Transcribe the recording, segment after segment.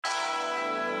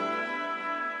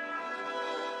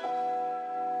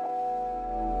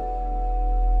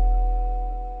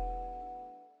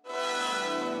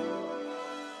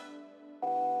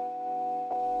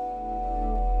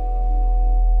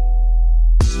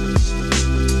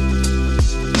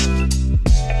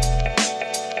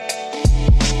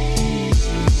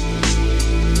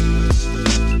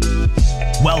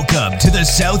the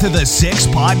South of the Six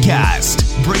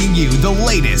podcast, bringing you the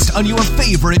latest on your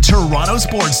favorite Toronto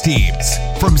sports teams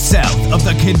from south of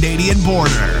the Canadian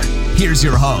border. Here's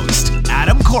your host,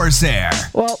 Adam Corsair.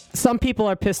 Well, some people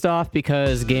are pissed off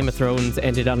because Game of Thrones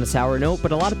ended on a sour note,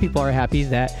 but a lot of people are happy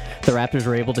that the Raptors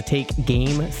were able to take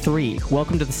Game 3.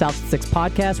 Welcome to the South of the Six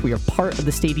podcast. We are part of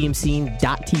the Stadium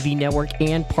Scene.tv network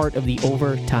and part of the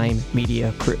Overtime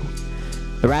Media crew.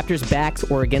 The Raptors' backs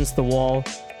were against the wall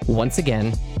once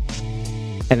again,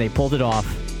 and they pulled it off,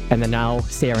 and they're now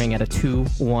staring at a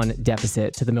 2-1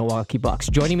 deficit to the Milwaukee Bucks.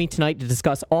 Joining me tonight to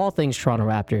discuss all things Toronto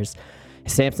Raptors,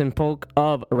 Samson Polk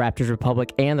of Raptors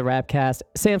Republic and the Rapcast.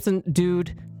 Samson,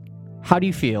 dude, how do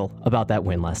you feel about that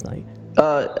win last night?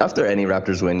 After any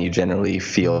Raptors win, you generally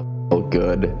feel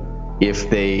good. If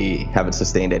they haven't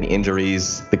sustained any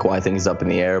injuries, the Kawhi thing is up in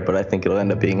the air, but I think it'll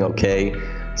end up being okay.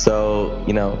 So,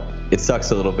 it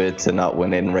sucks a little bit to not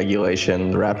win in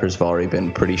regulation. The Raptors have already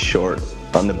been pretty short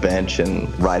on the bench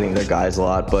and riding their guys a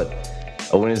lot, but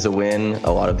a win is a win.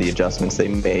 A lot of the adjustments they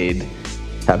made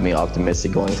have me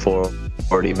optimistic going forward,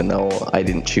 even though I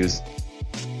didn't choose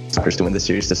Raptors to win the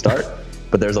series to start.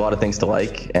 But there's a lot of things to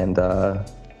like, and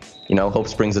hope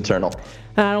springs eternal.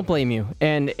 I don't blame you.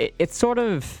 And it's sort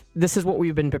of, this is what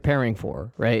we've been preparing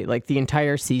for, right? Like the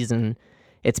entire season,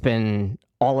 it's been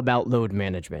all about load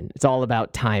management. It's all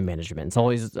about time management. It's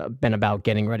always been about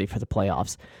getting ready for the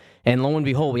playoffs. And lo and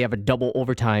behold, we have a double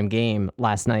overtime game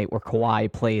last night where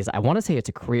Kawhi plays, I want to say it's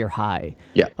a career high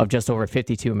of just over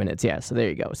 52 minutes. Yeah, so there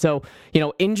you go. So,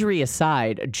 injury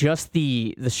aside, just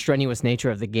the strenuous nature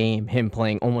of the game, him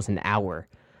playing almost an hour,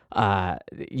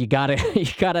 you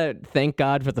gotta thank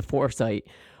God for the foresight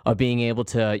of being able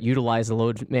to utilize the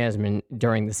load management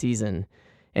during the season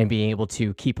and being able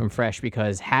to keep him fresh,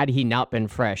 because had he not been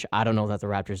fresh, I don't know that the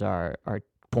Raptors are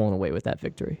pulling away with that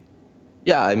victory.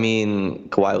 Yeah, I mean,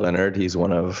 Kawhi Leonard, he's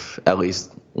one of, at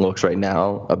least looks right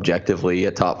now, objectively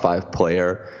a top 5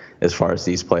 player as far as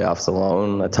these playoffs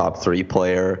alone, a top 3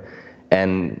 player,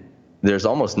 and there's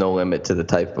almost no limit to the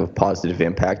type of positive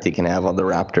impact he can have on the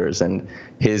Raptors, and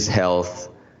his health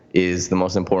is the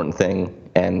most important thing,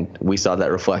 and we saw that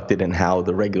reflected in how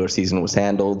the regular season was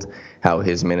handled, how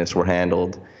his minutes were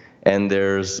handled, and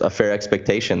there's a fair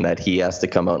expectation that he has to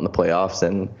come out in the playoffs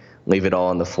and leave it all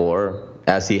on the floor,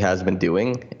 as he has been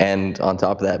doing, and on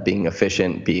top of that, being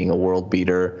efficient, being a world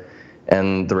beater,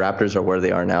 and the Raptors are where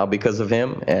they are now because of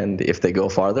him, and if they go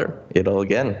farther,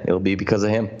 it'll be because of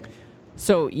him.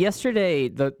 So yesterday,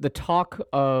 the talk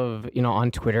of,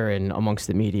 on Twitter and amongst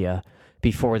the media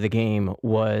before the game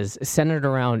was centered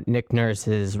around Nick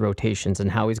Nurse's rotations and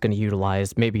how he's going to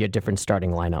utilize maybe a different starting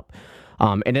lineup.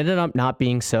 It ended up not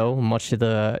being so, much to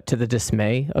the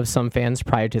dismay of some fans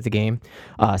prior to the game,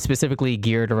 specifically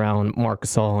geared around Marc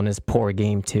Gasol and his poor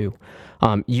game too.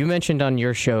 You mentioned on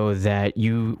your show that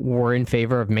you were in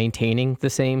favor of maintaining the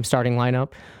same starting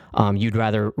lineup. You'd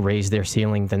rather raise their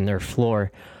ceiling than their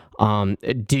floor.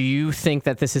 Do you think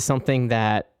that this is something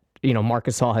that Marc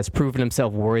Gasol has proven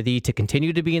himself worthy to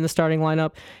continue to be in the starting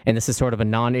lineup, and this is sort of a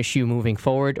non-issue moving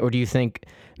forward? Or do you think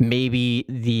maybe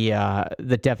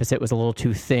the deficit was a little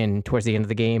too thin towards the end of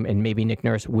the game, and maybe Nick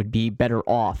Nurse would be better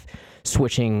off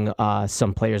switching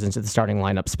some players into the starting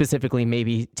lineup, specifically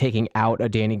maybe taking out a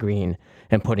Danny Green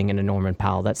and putting in a Norman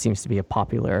Powell? That seems to be a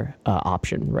popular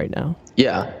option right now.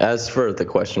 Yeah, as for the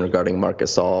question regarding Marc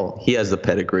Gasol, he has the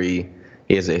pedigree.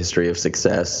 He has a history of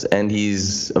success, and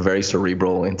he's a very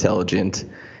cerebral, intelligent,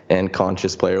 and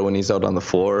conscious player when he's out on the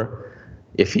floor.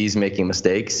 If he's making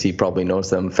mistakes, he probably knows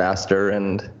them faster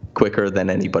and quicker than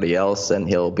anybody else, and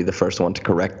he'll be the first one to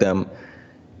correct them.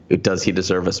 Does he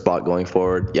deserve a spot going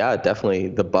forward? Yeah, definitely.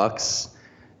 The Bucks,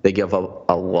 they give up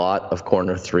a lot of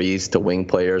corner threes to wing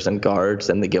players and guards,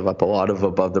 and they give up a lot of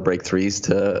above-the-break threes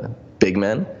to big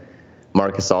men.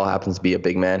 Marc Gasol happens to be a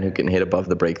big man who can hit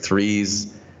above-the-break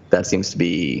threes. That seems to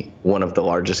be one of the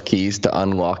largest keys to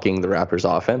unlocking the Raptors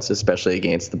offense, especially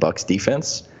against the Bucks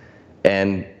defense.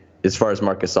 And as far as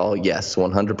Marc Gasol, yes,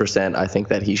 100%. I think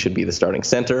that he should be the starting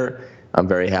center. I'm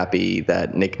very happy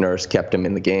that Nick Nurse kept him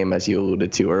in the game, as you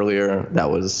alluded to earlier.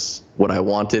 That was what I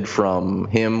wanted from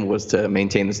him, was to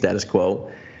maintain the status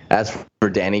quo. As for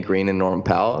Danny Green and Norman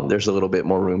Powell, there's a little bit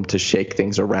more room to shake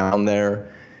things around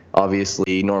there.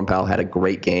 Obviously, Norman Powell had a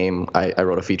great game. I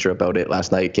wrote a feature about it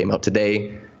last night. It came out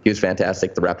today. He was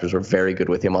fantastic. The Raptors were very good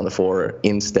with him on the floor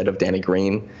instead of Danny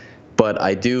Green. But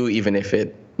I do, even if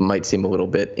it might seem a little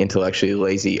bit intellectually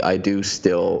lazy, I do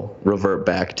still revert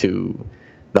back to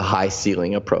the high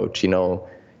ceiling approach.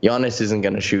 Giannis isn't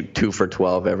going to shoot 2 for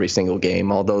 12 every single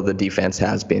game, although the defense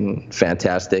has been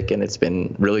fantastic, and it's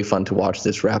been really fun to watch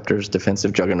this Raptors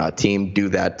defensive juggernaut team do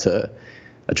that to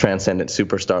a transcendent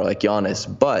superstar like Giannis,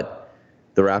 but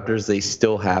the Raptors, they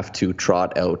still have to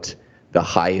trot out the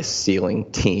highest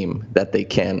ceiling team that they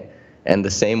can. And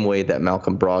the same way that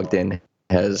Malcolm Brogdon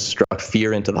has struck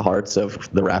fear into the hearts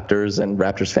of the Raptors and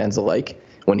Raptors fans alike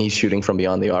when he's shooting from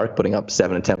beyond the arc, putting up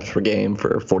 7 attempts per game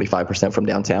for 45% from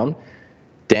downtown,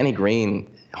 Danny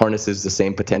Green harnesses the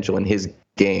same potential in his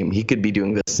game. He could be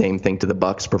doing the same thing to the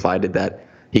Bucks, provided that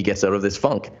he gets out of this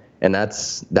funk. And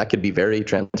that could be very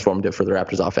transformative for the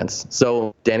Raptors offense.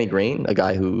 So Danny Green, a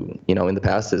guy who, in the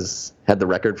past has had the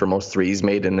record for most threes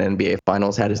made in the NBA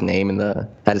Finals, had his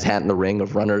hat in the ring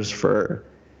of runners for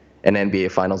an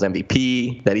NBA Finals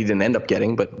MVP that he didn't end up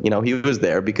getting, but he was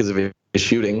there because of his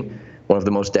shooting, one of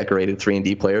the most decorated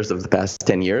 3-and-D players of the past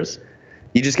 10 years.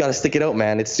 You just got to stick it out,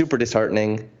 man. It's super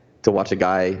disheartening to watch a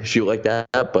guy shoot like that,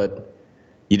 but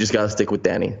you just got to stick with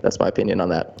Danny. That's my opinion on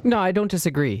that. No, I don't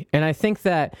disagree. And I think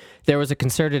that there was a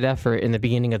concerted effort in the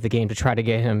beginning of the game to try to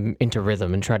get him into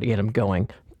rhythm and try to get him going.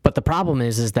 But the problem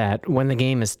is that when the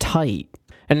game is tight,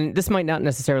 and this might not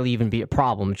necessarily even be a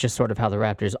problem, it's just sort of how the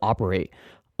Raptors operate.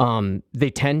 They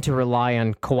tend to rely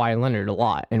on Kawhi Leonard a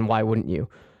lot, and why wouldn't you?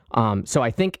 So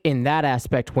I think in that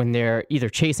aspect, when they're either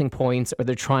chasing points or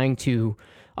they're trying to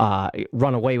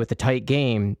run away with the tight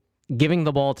game, giving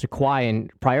the ball to Kawhi and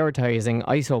prioritizing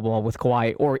ISO ball with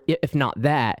Kawhi, or if not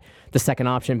that, the second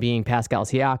option being Pascal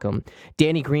Siakam,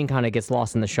 Danny Green kind of gets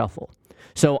lost in the shuffle.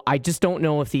 So I just don't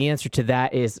know if the answer to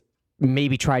that is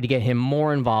maybe try to get him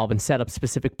more involved and set up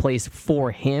specific plays for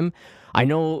him. I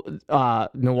know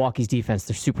Milwaukee's defense,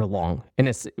 they're super long, and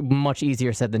it's much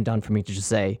easier said than done for me to just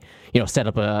say, set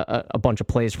up a bunch of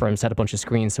plays for him, set a bunch of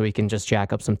screens so he can just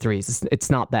jack up some threes. It's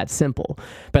not that simple.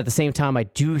 But at the same time, I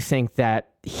do think that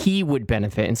he would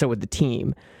benefit, and so would the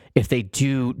team, if they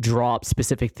do draw up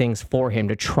specific things for him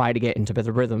to try to get into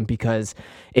the rhythm, because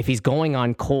if he's going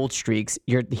on cold streaks,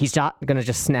 he's not going to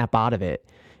just snap out of it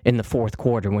in the fourth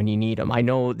quarter when you need him. I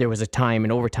know there was a time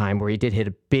in overtime where he did hit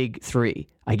a big three.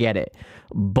 I get it.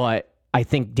 But I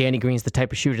think Danny Green's the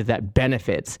type of shooter that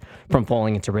benefits from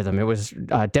falling into rhythm. It was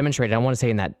demonstrated, I want to say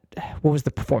in that, what was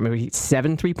the performance? Maybe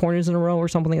 7 3-pointers in a row or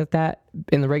something like that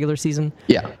in the regular season?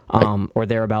 Yeah. Or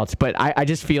thereabouts. But I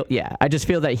just feel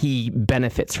that he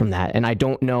benefits from that. And I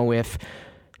don't know if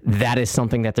that is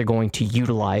something that they're going to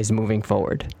utilize moving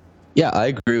forward. Yeah, I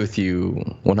agree with you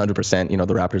 100%.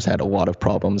 The Raptors had a lot of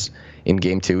problems in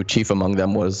Game 2. Chief among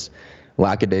them was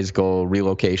lackadaisical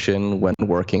relocation when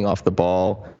working off the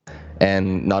ball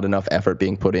and not enough effort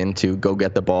being put in to go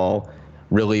get the ball.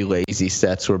 Really lazy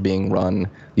sets were being run.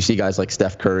 You see guys like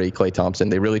Steph Curry, Klay Thompson,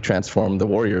 they really transform the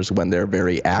Warriors when they're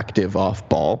very active off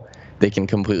ball. They can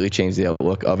completely change the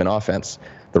outlook of an offense.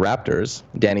 The Raptors,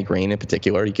 Danny Green in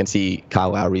particular, you can see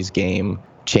Kyle Lowry's game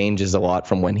changes a lot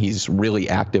from when he's really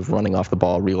active running off the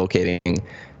ball, relocating.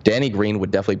 Danny Green would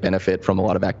definitely benefit from a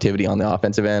lot of activity on the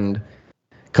offensive end,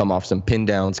 come off some pin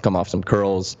downs, come off some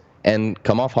curls, and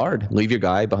come off hard. Leave your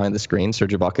guy behind the screen.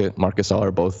 Serge Ibaka, Marc Gasol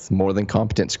are both more than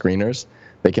competent screeners.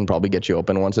 They can probably get you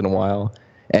open once in a while.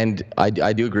 And I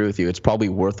do agree with you. It's probably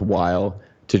worthwhile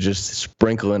to just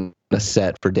sprinkle in a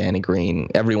set for Danny Green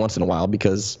every once in a while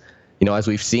because, as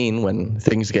we've seen, when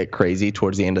things get crazy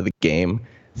towards the end of the game,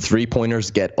 three-point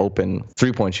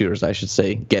shooters, I should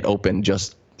say, get open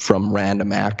just from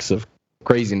random acts of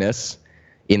craziness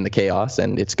in the chaos,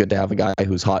 and it's good to have a guy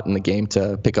who's hot in the game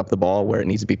to pick up the ball where it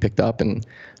needs to be picked up and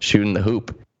shoot in the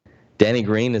hoop. Danny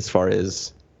Green, as far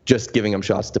as just giving him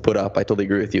shots to put up, I totally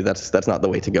agree with you. That's not the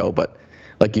way to go, but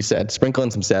like you said, sprinkle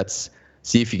in some sets,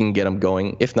 see if you can get him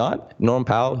going. If not, Norm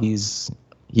Powell,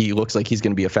 he looks like he's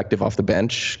going to be effective off the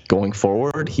bench going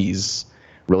forward. He's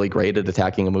really great at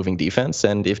attacking a moving defense.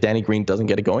 And if Danny Green doesn't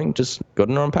get it going, just go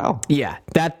to Norm Powell. Yeah,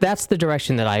 that's the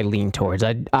direction that I lean towards.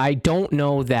 I don't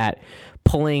know that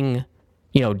pulling,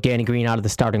 Danny Green out of the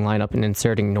starting lineup and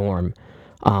inserting Norm.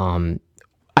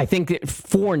 I think that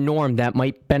for Norm, that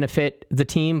might benefit the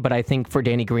team, but I think for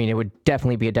Danny Green, it would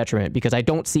definitely be a detriment because I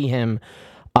don't see him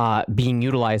being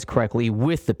utilized correctly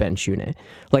with the bench unit.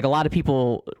 Like a lot of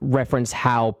people reference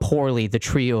how poorly the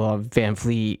trio of Van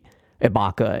Fleet,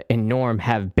 Ibaka, and Norm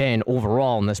have been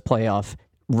overall in this playoff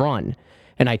run.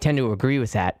 And I tend to agree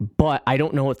with that, but I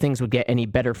don't know if things would get any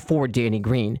better for Danny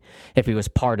Green if he was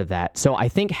part of that. So I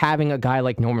think having a guy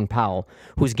like Norman Powell,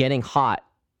 who's getting hot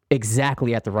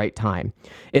exactly at the right time,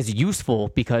 is useful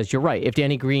because you're right. If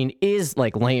Danny Green is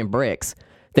like laying bricks,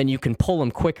 then you can pull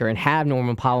him quicker and have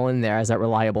Norman Powell in there as that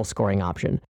reliable scoring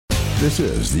option. This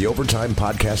is the Overtime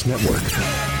Podcast Network.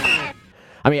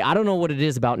 I mean, I don't know what it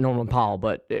is about Norman Powell,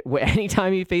 but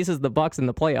anytime he faces the Bucks in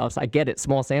the playoffs, I get it,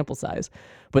 small sample size.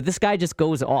 But this guy just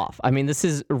goes off. I mean, this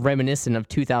is reminiscent of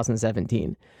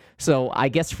 2017. So I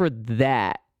guess for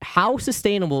that, how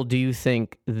sustainable do you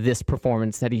think this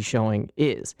performance that he's showing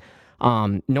is?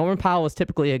 Norman Powell is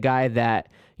typically a guy that,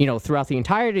 throughout the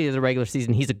entirety of the regular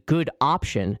season, he's a good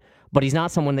option, but he's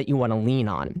not someone that you want to lean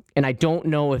on. And I don't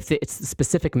know if it's the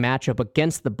specific matchup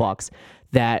against the Bucks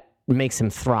that makes him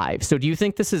thrive. So do you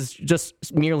think this is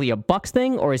just merely a Bucks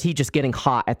thing, or is he just getting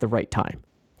hot at the right time,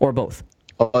 or both?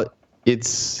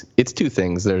 It's two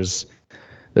things. There's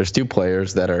two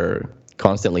players that are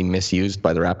constantly misused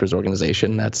by the Raptors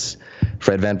organization. That's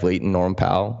Fred VanVleet and Norman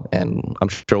Powell. And I'm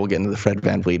sure we'll get into the Fred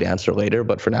VanVleet answer later.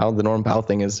 But for now, the Norman Powell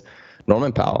thing is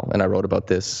Norman Powell, and I wrote about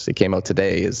this, it came out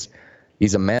today, is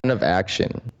he's a man of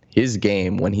action. His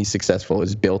game, when he's successful,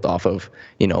 is built off of,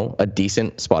 a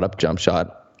decent spot-up jump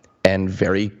shot and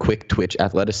very quick twitch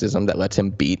athleticism that lets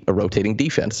him beat a rotating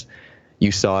defense.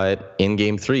 You saw it in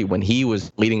Game 3 when he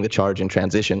was leading the charge in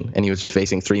transition and he was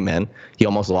facing three men. He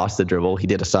almost lost the dribble. He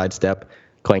did a sidestep,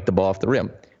 clanked the ball off the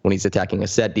rim. When he's attacking a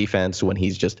set defense, when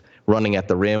he's just running at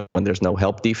the rim, when there's no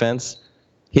help defense,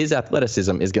 his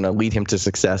athleticism is going to lead him to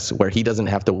success where he doesn't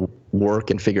have to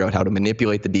work and figure out how to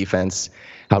manipulate the defense,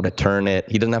 how to turn it.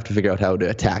 He doesn't have to figure out how to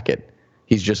attack it.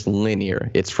 He's just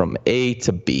linear. It's from A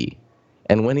to B.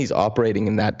 And when he's operating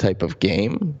in that type of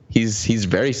game, he's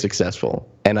very successful.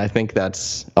 And I think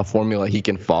that's a formula he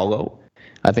can follow.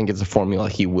 I think it's a formula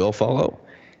he will follow.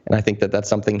 And I think that that's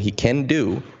something he can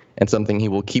do and something he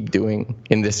will keep doing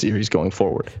in this series going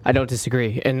forward. I don't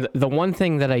disagree. And the one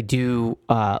thing that I do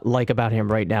like about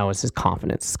him right now is his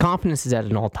confidence. His confidence is at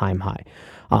an all-time high,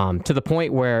 to the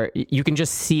point where you can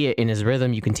just see it in his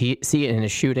rhythm. You can see it in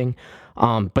his shooting.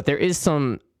 But there is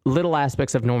some little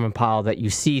aspects of Norman Powell that you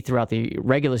see throughout the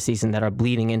regular season that are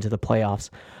bleeding into the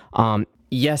playoffs.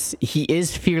 Yes, he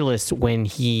is fearless when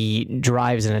he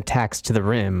drives and attacks to the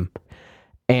rim.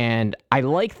 And I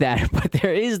like that, but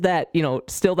there is that,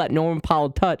 still that Norman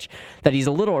Powell touch that he's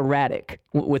a little erratic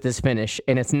with his finish,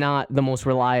 and it's not the most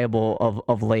reliable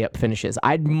of layup finishes.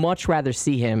 I'd much rather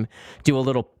see him do a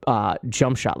little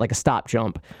jump shot, like a stop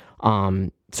jump,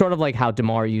 sort of like how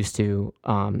DeMar used to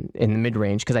in the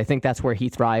mid-range, because I think that's where he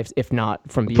thrives, if not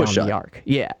from beyond the arc.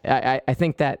 Yeah, I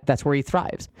think that's where he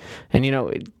thrives. And,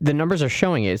 the numbers are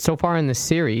showing it. So far in this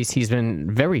series, he's been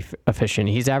very efficient.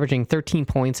 He's averaging 13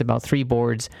 points, about 3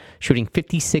 boards, shooting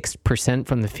 56%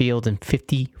 from the field and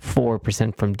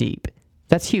 54% from deep.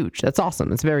 That's huge. That's awesome.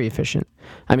 That's very efficient.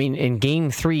 I mean, in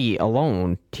Game 3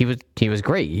 alone, he was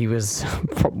great. He was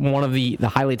one of the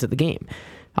highlights of the game.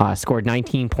 Scored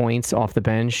 19 points off the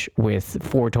bench with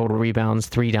 4 total rebounds,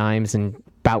 3 dimes, and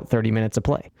about 30 minutes of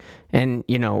play. And,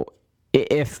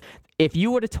 if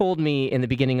you would have told me in the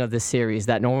beginning of this series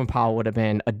that Norman Powell would have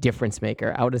been a difference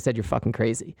maker, I would have said you're fucking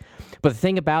crazy. But the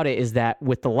thing about it is that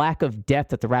with the lack of depth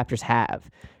that the Raptors have,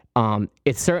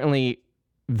 it's certainly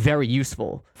very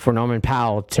useful for Norman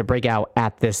Powell to break out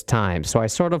at this time. So I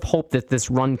sort of hope that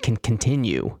this run can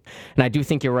continue. And I do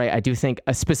think you're right. I do think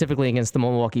specifically against the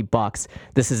Milwaukee Bucks,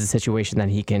 this is a situation that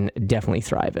he can definitely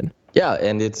thrive in. Yeah,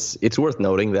 and it's worth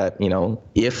noting that,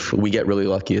 if we get really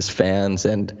lucky as fans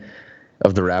and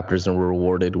of the Raptors and we're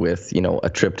rewarded with, a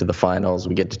trip to the finals,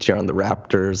 we get to cheer on the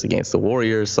Raptors against the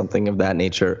Warriors, something of that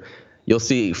nature, you'll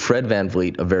see Fred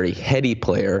VanVleet, a very heady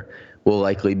player, will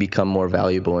likely become more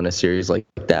valuable in a series like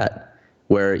that,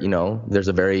 where, there's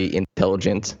a very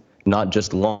intelligent, not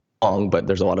just long, but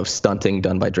there's a lot of stunting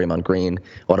done by Draymond Green,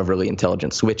 a lot of really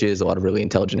intelligent switches, a lot of really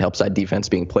intelligent help side defense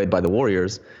being played by the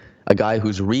Warriors. A guy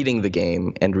who's reading the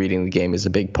game, and reading the game is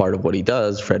a big part of what he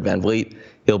does, Fred VanVleet,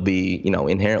 he'll be,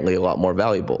 inherently a lot more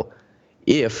valuable.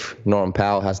 If Norman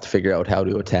Powell has to figure out how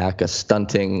to attack a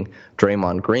stunting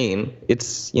Draymond Green,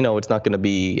 it's not going to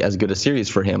be as good a series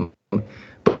for him.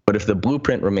 But if the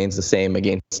blueprint remains the same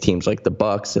against teams like the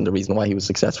Bucks, and the reason why he was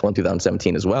successful in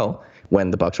 2017 as well,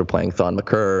 when the Bucks were playing Thon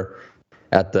McCurr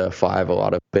at the 5 a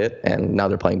lot of it, and now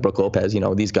they're playing Brook Lopez,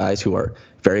 these guys who are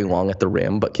very long at the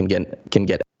rim but can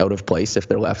get out of place if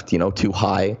they're left, too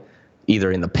high,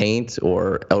 either in the paint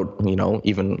or out,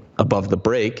 even above the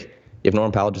break. If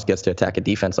Norman Powell just gets to attack a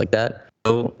defense like that,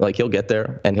 he'll get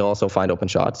there, and he'll also find open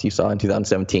shots. You saw in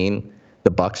 2017,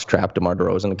 the Bucks trapped DeMar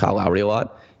DeRozan and Kyle Lowry a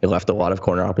lot. It left a lot of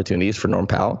corner opportunities for Norman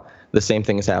Powell. The same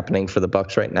thing is happening for the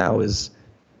Bucks right now. Is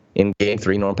in Game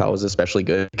 3, Norman Powell was especially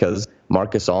good because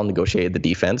Marc Gasol negotiated the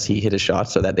defense. He hit his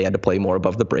shots so that they had to play more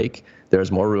above the break.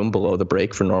 There's more room below the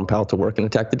break for Norman Powell to work and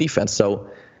attack the defense. So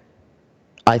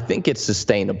I think it's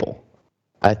sustainable.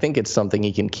 I think it's something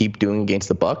he can keep doing against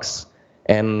the Bucks.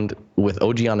 And with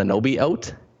OG Anunoby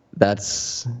out,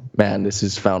 this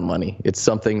is found money. It's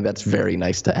something that's very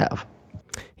nice to have.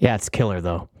 Yeah, it's killer,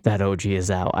 though, that OG is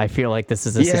out. I feel like this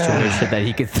is a situation that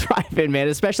he could thrive in, man,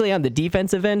 especially on the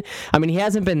defensive end. I mean, he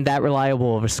hasn't been that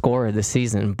reliable of a scorer this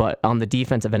season, but on the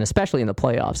defensive end, especially in the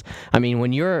playoffs. I mean,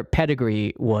 when your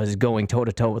pedigree was going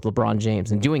toe-to-toe with LeBron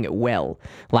James and doing it well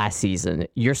last season,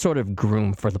 you're sort of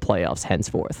groomed for the playoffs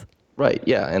henceforth. Right,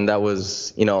 yeah, and that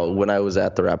was, when I was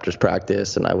at the Raptors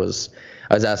practice and I was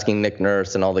asking Nick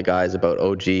Nurse and all the guys about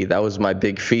OG, that was my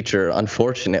big feature.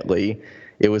 Unfortunately,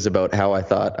 it was about how I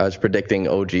was predicting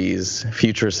OG's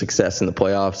future success in the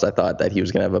playoffs. I thought that he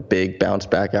was going to have a big bounce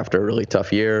back after a really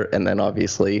tough year. And then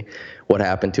obviously what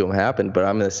happened to him happened. But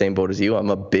I'm in the same boat as you. I'm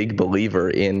a big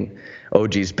believer in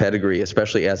OG's pedigree,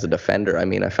 especially as a defender. I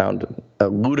mean, I found a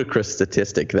ludicrous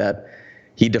statistic that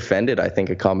he defended, I think,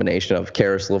 a combination of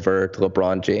Karis LeVert,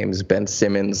 LeBron James, Ben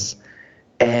Simmons,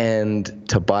 and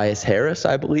Tobias Harris,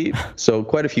 I believe. So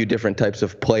quite a few different types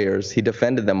of players. He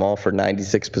defended them all for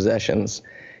 96 possessions,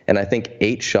 and I think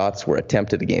 8 shots were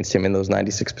attempted against him in those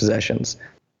 96 possessions.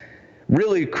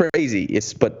 Really crazy.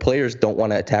 But players don't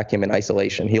want to attack him in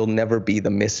isolation. He'll never be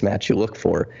the mismatch you look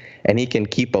for, and he can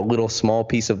keep a little small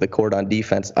piece of the court on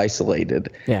defense isolated,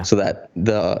 so that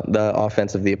the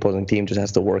offense of the opposing team just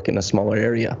has to work in a smaller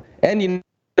area. And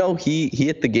he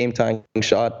hit the game-tying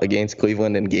shot against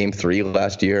Cleveland in Game 3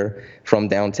 last year from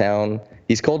downtown.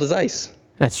 He's cold as ice.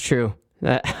 That's true.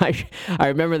 I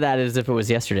remember that as if it was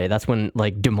yesterday. That's when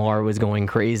DeMar was going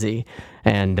crazy,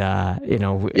 and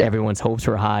everyone's hopes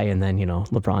were high, and then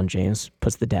LeBron James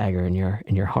puts the dagger in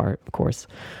your heart. Of course.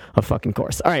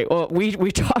 All right. Well,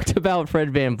 we talked about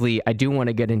Fred VanVleet. I do want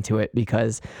to get into it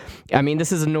because, I mean,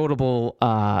 this is a notable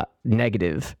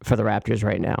negative for the Raptors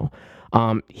right now.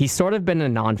 He's sort of been a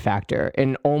non-factor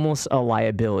and almost a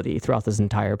liability throughout this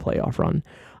entire playoff run.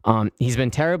 He's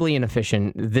been terribly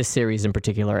inefficient this series in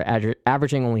particular,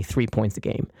 averaging only 3 points a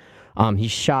game.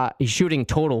 He's shooting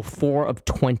total 4 of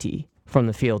 20 from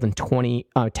the field and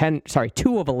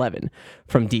 2 of 11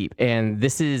 from deep. And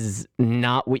this is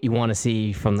not what you want to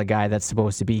see from the guy that's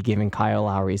supposed to be giving Kyle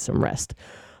Lowry some rest.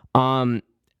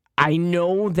 I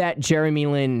know that Jeremy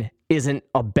Lin isn't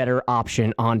a better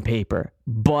option on paper,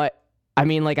 but I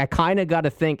mean, I kind of got to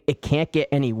think it can't get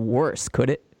any worse, could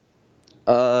it?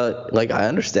 I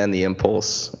understand the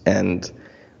impulse, and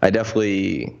I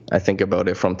think about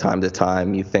it from time to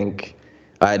time. You think,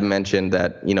 I had mentioned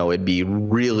that, it'd be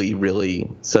really, really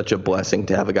such a blessing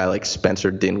to have a guy like Spencer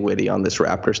Dinwiddie on this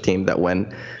Raptors team, that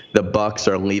when the Bucks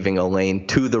are leaving a lane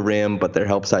to the rim, but their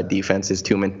help side defense is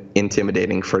too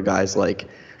intimidating for guys like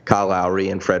Kyle Lowry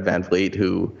and Fred VanVleet,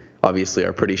 who obviously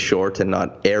are pretty short and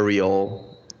not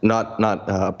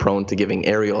prone to giving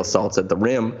aerial assaults at the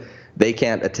rim. They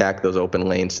can't attack those open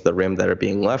lanes to the rim that are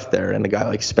being left there, and a guy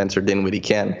like Spencer Dinwiddie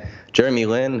can. Jeremy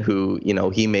Lin, who,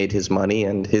 he made his money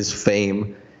and his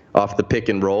fame off the pick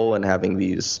and roll and having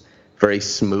these very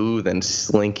smooth and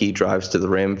slinky drives to the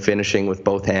rim, finishing with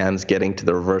both hands, getting to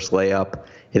the reverse layup,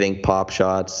 hitting pop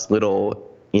shots, little,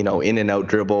 in and out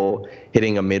dribble,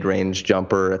 hitting a mid-range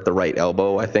jumper at the right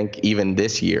elbow. I think even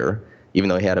this year, even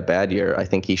though he had a bad year, I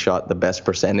think he shot the best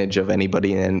percentage of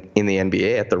anybody in the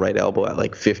NBA at the right elbow at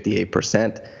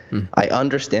 58%. I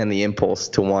understand the impulse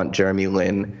to want Jeremy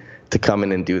Lin to come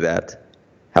in and do that.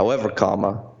 However,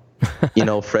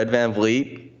 Fred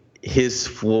VanVleet, his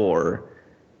floor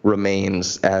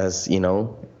remains as,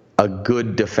 a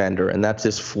good defender, and that's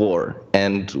his floor.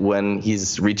 And when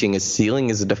he's reaching his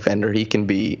ceiling as a defender, he can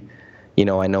be,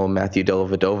 I know Matthew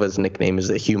Dellavedova's nickname is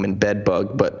the human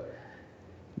bedbug, but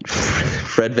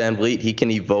Fred VanVleet, he can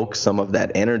evoke some of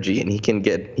that energy, and he can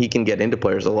get into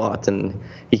players a lot, and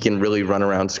he can really run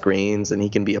around screens, and he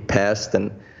can be a pest,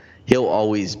 and he'll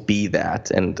always be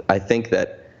that. And I think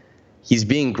that he's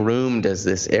being groomed as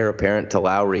this heir apparent to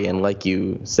Lowry, and like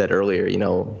you said earlier,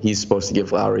 he's supposed to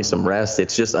give Lowry some rest.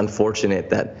 It's just unfortunate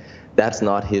that that's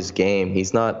not his game.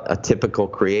 He's not a typical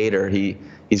creator.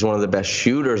 He's one of the best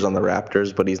shooters on the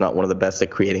Raptors, but he's not one of the best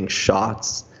at creating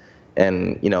shots.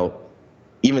 And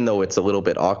even though it's a little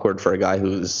bit awkward for a guy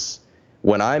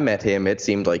when I met him, it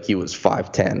seemed like he was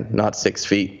 5'10", not 6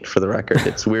 feet, for the record.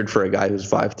 It's weird for a guy who's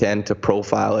 5'10" to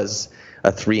profile as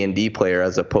a 3-and-D player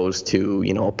as opposed to,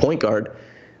 a point guard.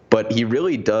 But he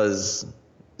really does,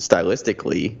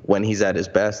 stylistically, when he's at his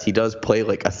best, he does play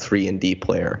like a 3-and-D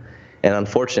player. And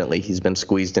unfortunately, he's been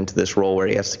squeezed into this role where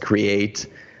he has to create,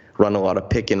 run a lot of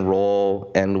pick and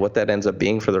roll. And what that ends up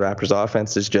being for the Raptors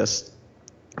offense is just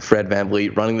Fred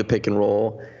VanVleet running the pick and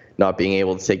roll, not being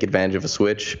able to take advantage of a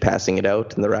switch, passing it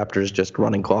out, and the Raptors just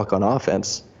running clock on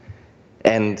offense.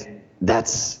 And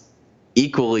that's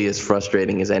equally as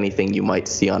frustrating as anything you might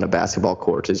see on a basketball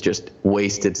court, is just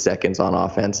wasted seconds on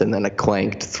offense and then a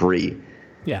clanked 3.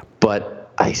 Yeah.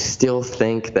 But I still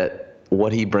think that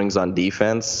what he brings on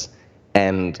defense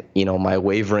and, my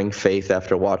wavering faith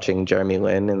after watching Jeremy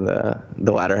Lin in the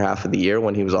latter half of the year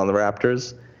when he was on the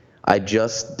Raptors, I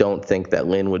just don't think that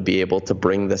Lin would be able to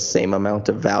bring the same amount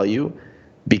of value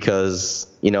because,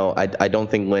 I don't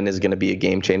think Lin is going to be a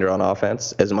game changer on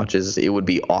offense as much as it would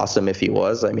be awesome if he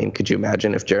was. I mean, could you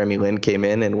imagine if Jeremy Lin came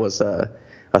in and was a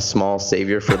small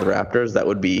savior for the Raptors? That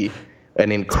would be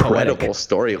an incredible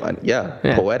storyline. Yeah,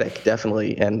 poetic,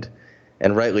 definitely. And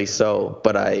rightly so.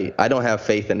 But I don't have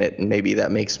faith in it, and maybe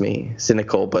that makes me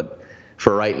cynical. But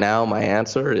for right now, my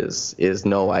answer is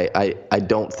no. I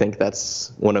don't think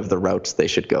that's one of the routes they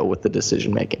should go with the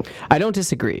decision making. I don't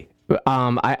disagree.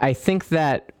 I think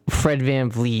that Fred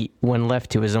VanVleet, when left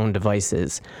to his own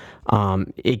devices,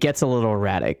 it gets a little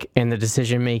erratic, and the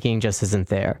decision making just isn't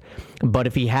there. But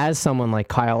if he has someone like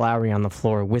Kyle Lowry on the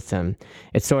floor with him,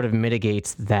 it sort of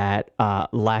mitigates that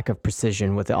lack of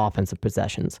precision with the offensive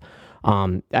possessions.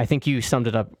 I think you summed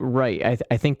it up right.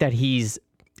 I think that he's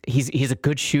a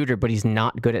good shooter, but he's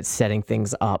not good at setting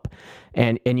things up.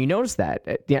 And you notice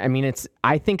that. Yeah, I mean,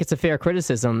 I think it's a fair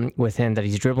criticism with him that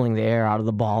he's dribbling the air out of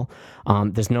the ball.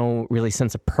 There's no really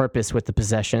sense of purpose with the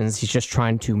possessions. He's just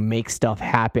trying to make stuff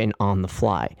happen on the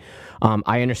fly.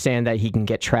 I understand that he can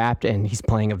get trapped, and he's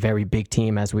playing a very big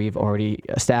team, as we've already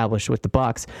established with the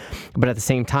Bucks. But at the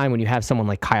same time, when you have someone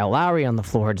like Kyle Lowry on the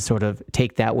floor to sort of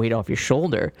take that weight off your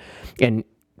shoulder, and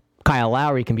Kyle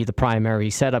Lowry can be the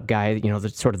primary setup guy,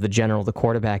 the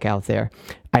quarterback out there,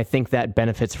 I think that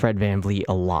benefits Fred VanVleet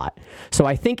a lot. So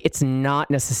I think it's not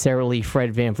necessarily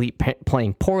Fred VanVleet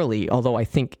playing poorly, although I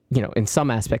think, in some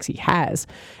aspects he has.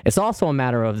 It's also a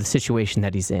matter of the situation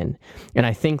that he's in. And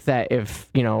I think that if,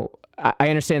 I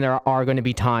understand there are going to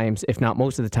be times, if not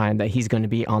most of the time, that he's going to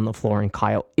be on the floor and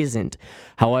Kyle isn't.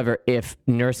 However, if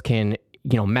Nurse can,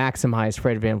 maximize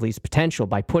Fred VanVleet's potential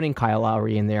by putting Kyle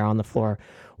Lowry in there on the floor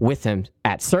with him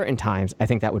at certain times, I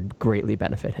think that would greatly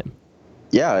benefit him.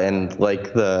 Yeah, and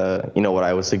like what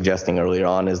I was suggesting earlier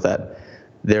on is that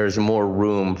there's more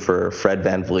room for Fred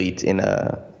VanVleet in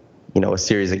a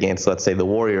series against, let's say, the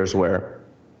Warriors, where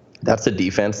that's a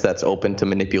defense that's open to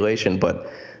manipulation.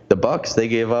 But the Bucks, they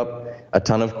gave up a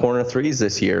ton of corner threes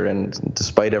this year, and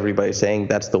despite everybody saying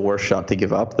that's the worst shot to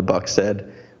give up, the Bucks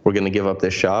said, we're going to give up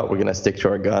this shot, we're going to stick to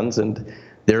our guns. And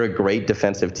they're a great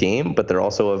defensive team, but they're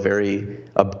also a very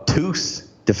obtuse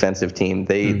defensive team.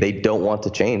 They don't want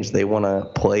to change. They want to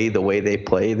play the way they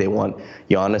play. They want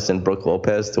Giannis and Brook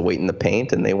Lopez to wait in the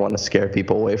paint, and they want to scare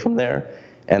people away from there.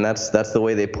 And that's the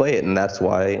way they play it. And that's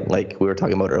why, like we were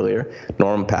talking about earlier,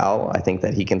 Norman Powell, I think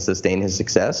that he can sustain his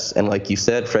success. And like you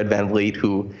said, Fred VanVleet,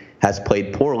 who has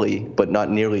played poorly, but not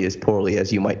nearly as poorly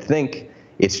as you might think,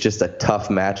 it's just a tough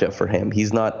matchup for him.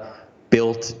 He's not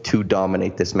built to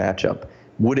dominate this matchup.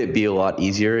 Would it be a lot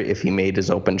easier if he made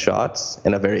his open shots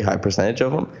and a very high percentage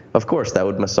of them? Of course, that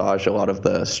would massage a lot of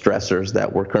the stressors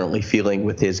that we're currently feeling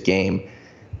with his game.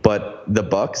 But the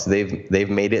Bucks, they've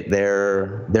made it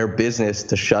their business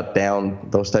to shut down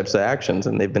those types of actions,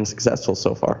 and they've been successful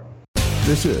so far.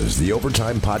 This is the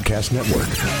Overtime Podcast Network.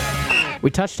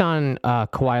 We touched on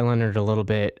Kawhi Leonard a little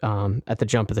bit at the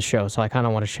jump of the show, so I kind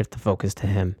of want to shift the focus to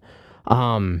him.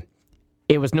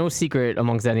 It was no secret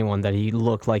amongst anyone that he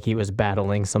looked like he was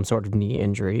battling some sort of knee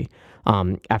injury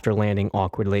after landing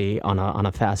awkwardly on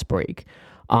a fast break.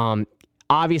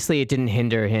 Obviously, it didn't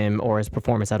hinder him or his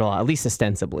performance at all, at least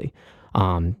ostensibly.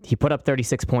 He put up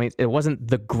 36 points. It wasn't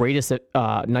the greatest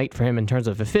night for him in terms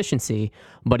of efficiency,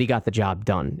 but he got the job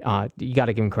done. You got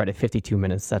to give him credit. 52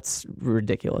 minutes. That's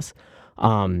ridiculous.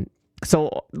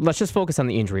 So let's just focus on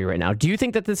the injury right now. Do you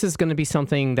think that this is going to be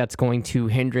something that's going to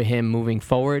hinder him moving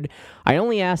forward? I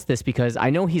only ask this because I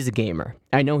know he's a gamer.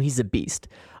 I know he's a beast.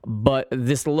 But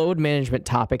this load management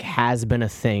topic has been a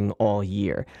thing all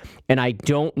year. And I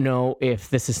don't know if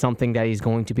this is something that he's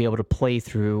going to be able to play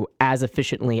through as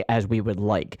efficiently as we would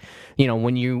like.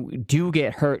 When you do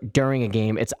get hurt during a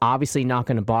game, it's obviously not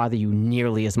going to bother you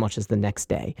nearly as much as the next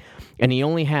day. And he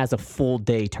only has a full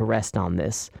day to rest on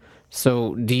this.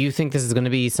 So do you think this is going to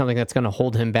be something that's going to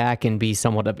hold him back and be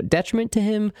somewhat of a detriment to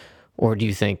him? Or do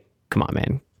you think, come on,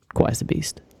 man, Kawhi's a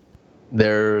beast?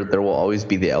 There will always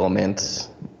be the element,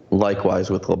 likewise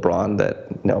with LeBron,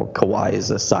 that Kawhi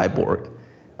is a cyborg.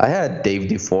 I had Dave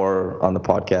Dufour on the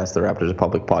podcast, the Raptors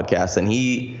Republic podcast, and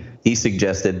he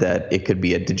suggested that it could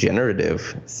be a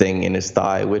degenerative thing in his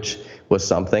thigh, which was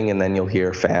something. And then you'll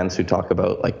hear fans who talk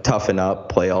about like toughen up,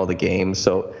 play all the games.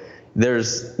 So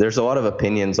there's a lot of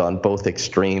opinions on both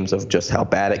extremes of just how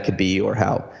bad it could be or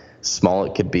how small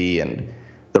it could be. And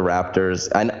the Raptors,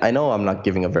 I know I'm not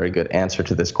giving a very good answer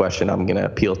to this question. I'm going to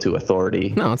appeal to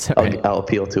authority. No, it's all right. I'll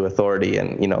appeal to authority.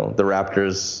 And, the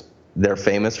Raptors, they're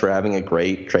famous for having a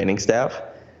great training staff.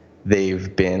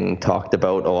 They've been talked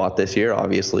about a lot this year.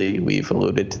 Obviously, we've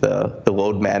alluded to the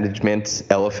load management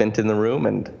elephant in the room,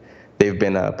 and they've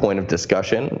been a point of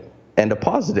discussion, and a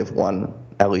positive one,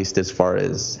 at least as far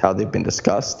as how they've been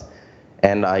discussed.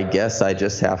 And I guess I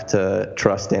just have to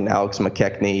trust in Alex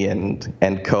McKechnie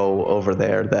and co over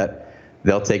there that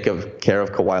they'll take care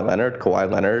of Kawhi Leonard.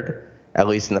 Kawhi Leonard, at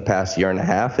least in the past year and a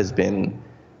half, has been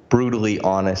brutally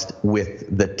honest with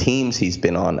the teams he's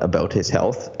been on about his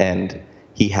health, and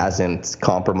he hasn't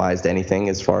compromised anything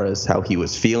as far as how he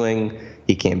was feeling.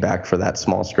 He came back for that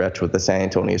small stretch with the San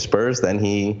Antonio Spurs. Then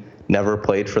he never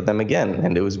played for them again,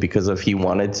 and it was because of he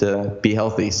wanted to be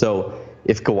healthy. So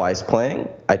if Kawhi's playing,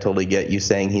 I totally get you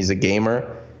saying he's a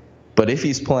gamer. But if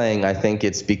he's playing, I think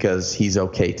it's because he's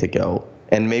okay to go.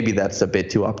 And maybe that's a bit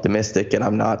too optimistic, and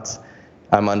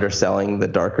I'm underselling the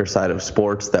darker side of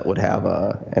sports that would have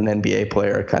an NBA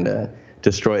player kind of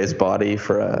destroy his body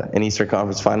for an Eastern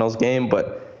Conference Finals game.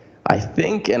 But I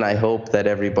think and I hope that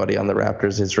everybody on the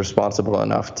Raptors is responsible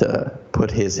enough to put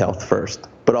his health first,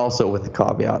 but also with the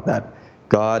caveat that,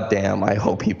 God damn, I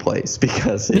hope he plays,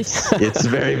 because it's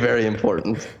very, very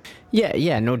important.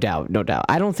 Yeah, no doubt.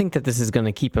 I don't think that this is going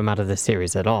to keep him out of the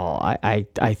series at all.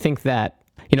 I think that,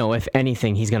 if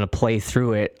anything, he's going to play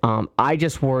through it. I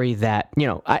just worry that,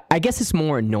 I guess it's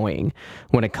more annoying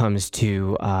when it comes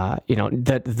to,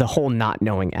 the whole not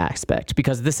knowing aspect,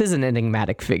 because this is an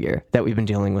enigmatic figure that we've been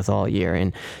dealing with all year.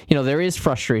 And, there is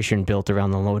frustration built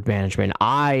around the load management.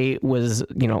 I was,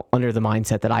 under the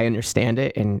mindset that I understand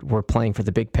it and we're playing for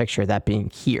the big picture, that being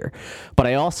here. But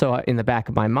I also, in the back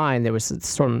of my mind, there was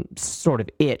some sort of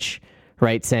itch,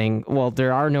 right, saying, well,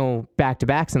 there are no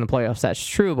back-to-backs in the playoffs. That's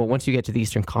true, but once you get to the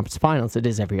Eastern Conference Finals, it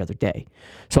is every other day.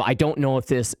 So I don't know if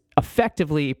this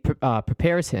effectively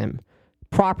prepares him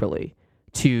properly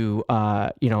to,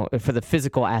 for the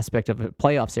physical aspect of a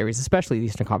playoff series, especially the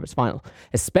Eastern Conference Finals,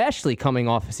 especially coming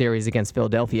off a series against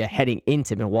Philadelphia heading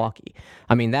into Milwaukee.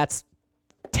 I mean, that's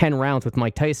 10 rounds with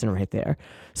Mike Tyson right there.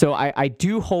 So I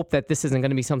do hope that this isn't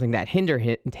going to be something that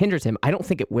hinders him. I don't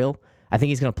think it will. I think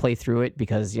he's going to play through it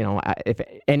because, if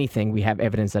anything, we have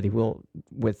evidence that he will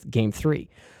with Game 3.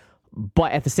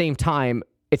 But at the same time,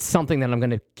 it's something that I'm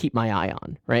going to keep my eye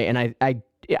on, right? And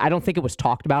I don't think it was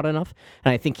talked about enough.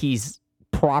 And I think he's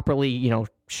properly,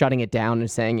 shutting it down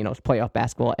and saying, it's playoff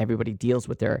basketball. Everybody deals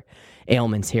with their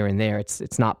ailments here and there.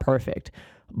 It's not perfect.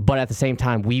 But at the same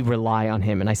time, we rely on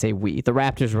him. And I say we. The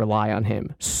Raptors rely on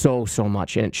him so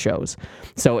much, and it shows.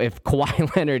 So if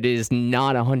Kawhi Leonard is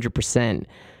not 100%,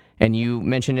 and you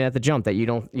mentioned it at the jump that you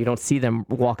don't see them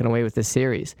walking away with this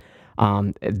series,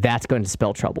 that's going to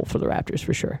spell trouble for the Raptors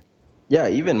for sure. Yeah,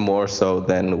 even more so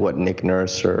than what Nick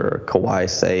Nurse or Kawhi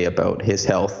say about his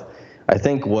health. I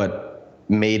think what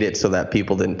made it so that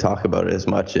people didn't talk about it as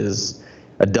much is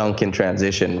a dunk in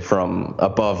transition from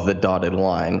above the dotted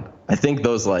line. I think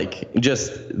those,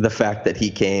 just the fact that he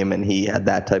came and he had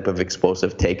that type of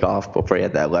explosive takeoff before he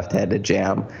had that left-handed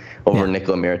jam over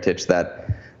Nikola Mirotic,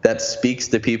 that speaks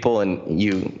to people, and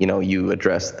you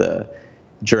address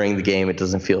during the game it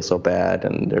doesn't feel so bad,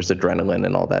 and there's adrenaline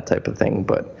and all that type of thing.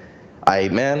 But I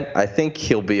think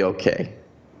he'll be okay.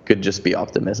 Could just be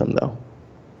optimism though.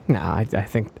 No, I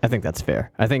think that's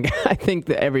fair. I think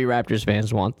that every Raptors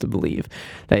fans want to believe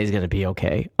that he's going to be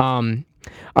okay. All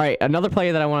right, another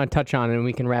player that I want to touch on, and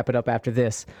we can wrap it up after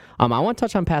this. I want to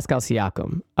touch on Pascal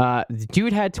Siakam. The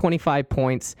dude had 25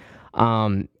 points.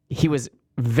 He was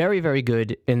very, very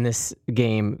good in this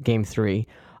game 3.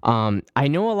 I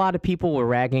know a lot of people were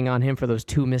ragging on him for those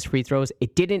 2 missed free throws.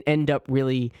 It didn't end up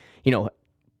really,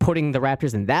 putting the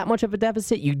Raptors in that much of a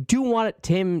deficit. You do want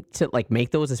him to make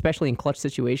those, especially in clutch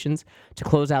situations, to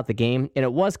close out the game. And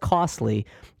it was costly,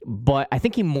 but I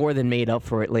think he more than made up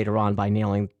for it later on by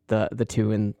nailing the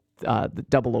 2 in the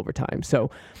double overtime. So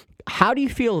how do you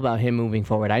feel about him moving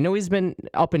forward? I know he's been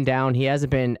up and down. He hasn't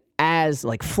been as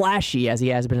flashy as he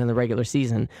has been in the regular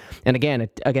season. And again,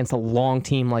 against a long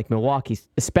team like Milwaukee,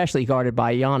 especially guarded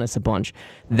by Giannis a bunch,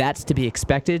 that's to be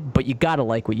expected, but you got to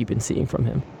like what you've been seeing from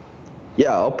him.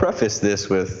 Yeah, I'll preface this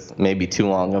with maybe too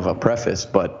long of a preface,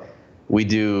 but we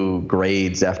do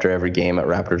grades after every game at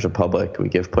Raptors Republic. We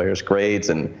give players grades,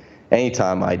 and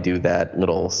anytime I do that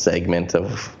little segment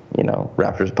of,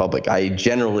 Raptors Republic, I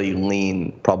generally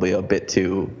lean probably a bit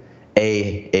to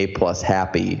A+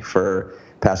 happy for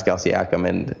Pascal Siakam.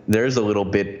 And there's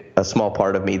a small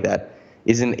part of me that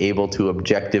isn't able to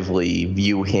objectively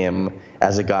view him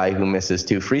as a guy who misses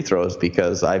 2 free throws,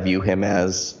 because I view him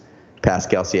as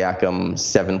Pascal Siakam,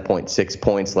 7.6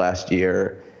 points last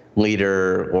year,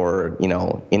 leader or,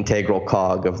 integral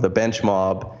cog of the bench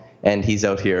mob. And he's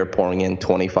out here pouring in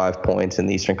 25 points in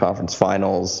the Eastern Conference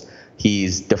Finals.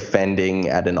 He's defending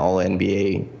at an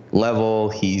all-NBA level.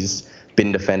 He's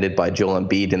been defended by Joel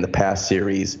Embiid in the past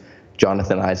series,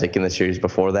 Jonathan Isaac in the series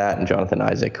before that, and Jonathan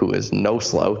Isaac, who is no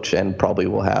slouch and probably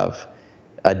will have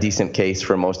a decent case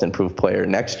for most improved player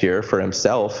next year for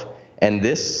himself. And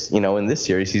this, in this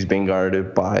series, he's being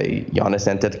guarded by Giannis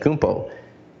Antetokounmpo.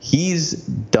 He's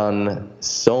done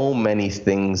so many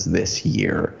things this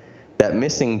year that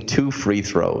missing 2 free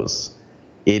throws,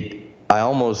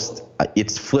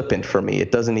 it's flippant for me.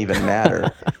 It doesn't even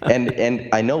matter. and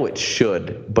I know it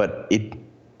should, but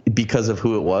because of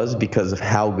who it was, because of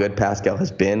how good Pascal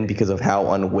has been, because of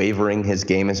how unwavering his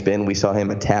game has been. We saw him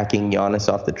attacking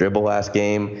Giannis off the dribble last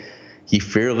game. He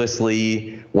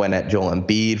fearlessly went at Joel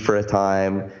Embiid for a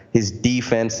time. His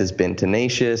defense has been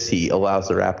tenacious. He allows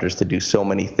the Raptors to do so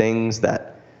many things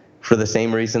that, for the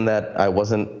same reason that I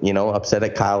wasn't, upset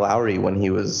at Kyle Lowry when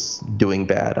he was doing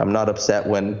bad. I'm not upset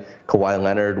when Kawhi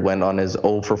Leonard went on his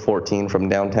 0 for 14 from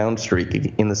downtown streak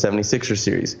in the 76ers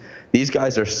series. These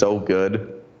guys are so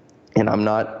good, and I'm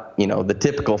not, the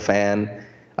typical fan.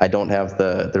 I don't have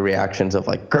the reactions of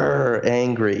like, grr,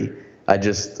 angry. I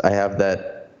have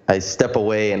that. I step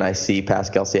away and I see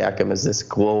Pascal Siakam as this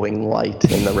glowing light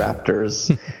in the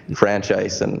Raptors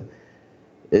franchise. And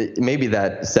maybe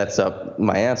that sets up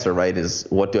my answer, right, is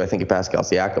what do I think of Pascal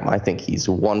Siakam? I think he's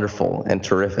wonderful and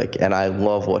terrific, and I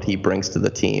love what he brings to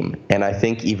the team. And I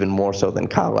think even more so than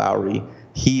Kyle Lowry,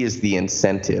 he is the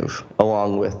incentive,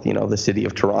 along with, the city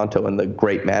of Toronto and the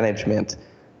great management.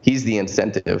 He's the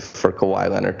incentive for Kawhi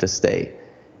Leonard to stay.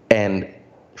 And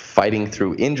fighting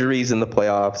through injuries in the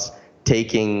playoffs,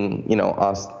 taking,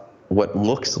 what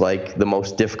looks like the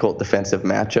most difficult defensive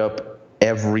matchup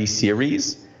every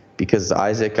series, because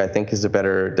Isaac, I think, is a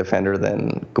better defender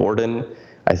than Gordon.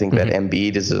 I think that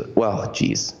Embiid is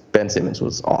Ben Simmons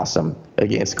was awesome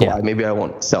against Kawhi. Yeah. Maybe I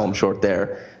won't sell him short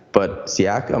there. But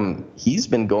Siakam, he's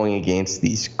been going against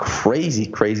these crazy,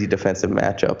 crazy defensive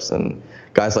matchups. And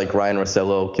guys like Ryan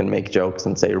Russillo can make jokes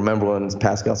and say, remember when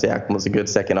Pascal Siakam was a good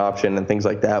second option and things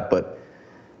like that. But,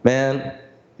 man,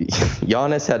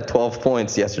 Giannis had 12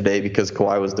 points yesterday because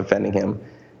Kawhi was defending him.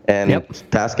 And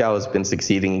Pascal has been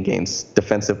succeeding against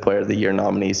Defensive Player of the Year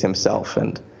nominees himself.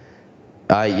 And,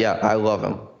 I love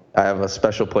him. I have a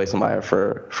special place in my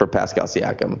heart for Pascal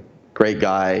Siakam. Great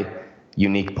guy,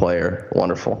 unique player,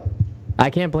 wonderful. I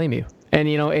can't blame you. And,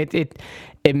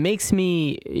 it makes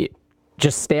me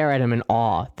just stare at him in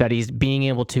awe that he's being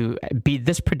able to be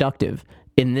this productive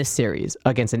in this series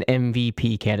against an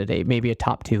MVP candidate, maybe a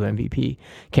top 2 MVP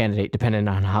candidate, depending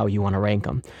on how you want to rank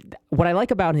him. What I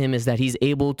like about him is that he's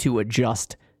able to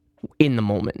adjust in the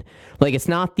moment. Like, it's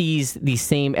not these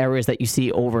same errors that you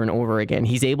see over and over again.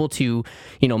 He's able to,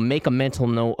 make a mental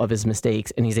note of his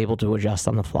mistakes, and he's able to adjust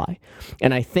on the fly.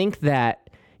 And I think that,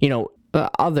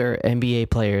 other NBA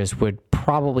players would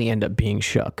probably end up being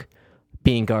shook,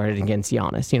 being guarded against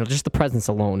Giannis. Just the presence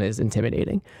alone is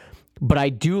intimidating. But I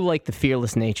do like the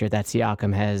fearless nature that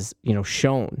Siakam has,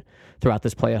 shown throughout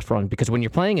this playoff run, because when you're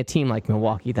playing a team like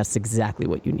Milwaukee, that's exactly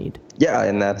what you need. Yeah,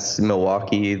 and that's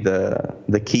Milwaukee.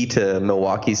 The key to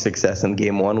Milwaukee's success in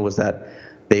Game 1 was that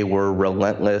they were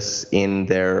relentless in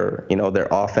their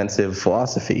offensive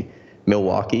philosophy.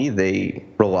 Milwaukee, they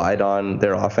relied on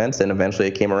their offense, and eventually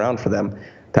it came around for them.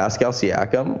 Pascal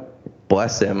Siakam,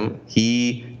 bless him,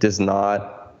 he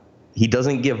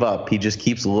doesn't give up. He just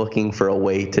keeps looking for a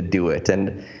way to do it.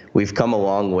 And we've come a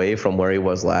long way from where he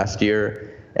was last year.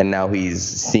 And now he's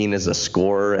seen as a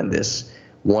scorer and this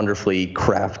wonderfully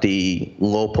crafty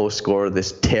low post scorer,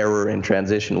 this terror in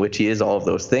transition, which he is all of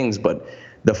those things. But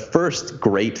the first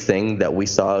great thing that we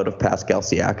saw out of Pascal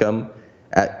Siakam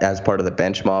as part of the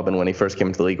bench mob and when he first came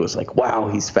into the league was like, wow,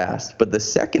 he's fast. But the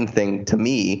second thing to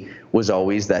me was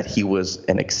always that he was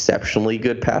an exceptionally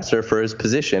good passer for his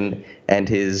position and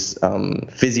his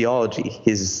physiology,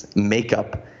 his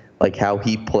makeup, like how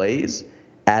he plays.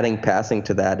 Adding passing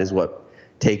to that is what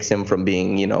takes him from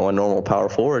being, a normal power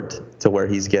forward to where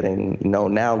he's getting,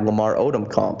 now Lamar Odom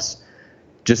comps.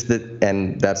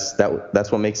 And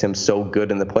that's what makes him so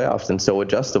good in the playoffs and so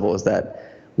adjustable, is that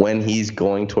when he's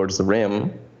going towards the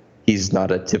rim, he's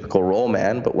not a typical roll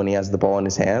man, but when he has the ball in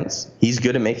his hands, he's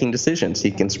good at making decisions.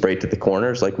 He can spray to the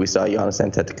corners like we saw Giannis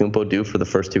Antetokounmpo do for the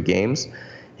first 2 games.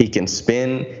 He can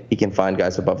spin, he can find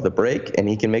guys above the break, and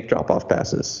he can make drop-off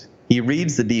passes. He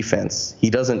reads the defense. He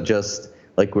doesn't just,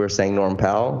 like we were saying, Norm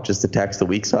Powell, just attacks the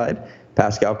weak side.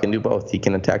 Pascal can do both. He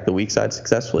can attack the weak side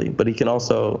successfully, but he can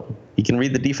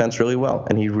read the defense really well,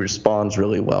 and he responds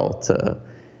really well to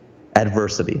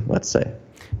adversity, let's say.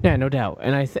 Yeah, no doubt.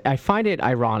 And I find it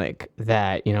ironic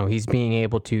that, he's being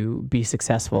able to be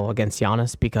successful against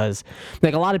Giannis because,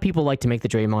 like, a lot of people like to make the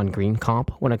Draymond Green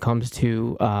comp when it comes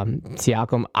to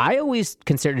Siakam. I always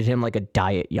considered him like a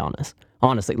diet Giannis,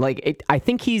 honestly. I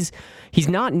think he's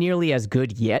not nearly as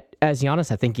good yet as Giannis.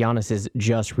 I think Giannis is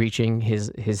just reaching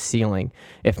his ceiling,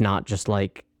 if not just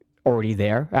like already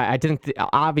there.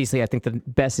 Obviously, I think the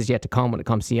best is yet to come when it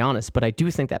comes to Giannis, but I do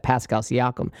think that Pascal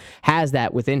Siakam has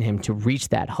that within him to reach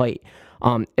that height,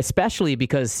 especially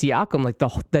because Siakam, like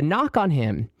the knock on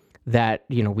him that,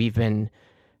 we've been,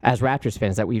 as Raptors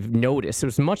fans, that we've noticed, it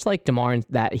was much like DeMar,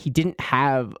 that he didn't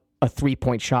have a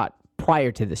three-point shot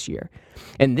prior to this year.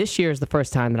 And this year is the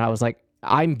first time that I was like,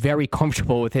 I'm very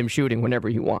comfortable with him shooting whenever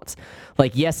he wants.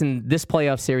 Like, yes, in this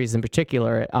playoff series in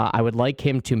particular, I would like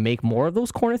him to make more of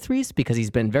those corner threes because he's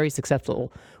been very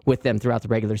successful with them throughout the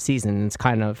regular season. And it's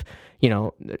kind of,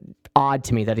 odd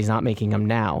to me that he's not making them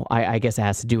now. I guess it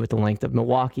has to do with the length of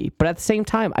Milwaukee. But at the same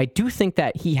time, I do think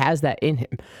that he has that in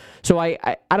him. So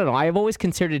I don't know. I've always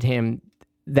considered him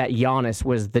that Giannis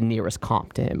was the nearest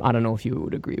comp to him. I don't know if you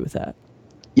would agree with that.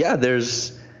 Yeah,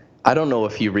 I don't know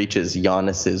if he reaches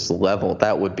Giannis's level.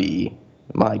 That would be,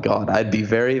 my God, I'd be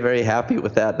very, very happy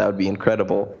with that. That would be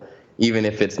incredible, even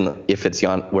if it's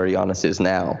where Giannis is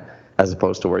now, as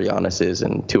opposed to where Giannis is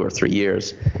in 2 or 3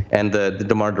 years. And the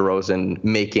DeMar DeRozan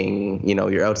making,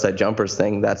 your outside jumpers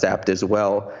thing, that's apt as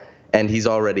well. And he's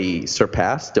already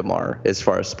surpassed DeMar as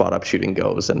far as spot-up shooting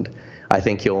goes. And I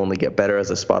think he'll only get better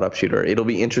as a spot-up shooter. It'll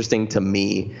be interesting to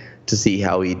me to see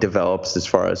how he develops as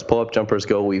far as pull-up jumpers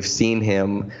go. We've seen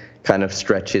him kind of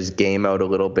stretch his game out a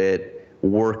little bit,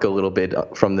 work a little bit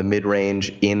from the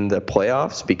mid-range in the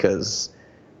playoffs because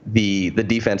the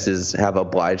defenses have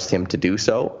obliged him to do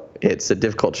so. It's a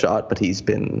difficult shot, but he's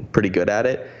been pretty good at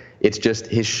it. It's just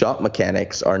his shot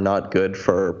mechanics are not good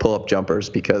for pull-up jumpers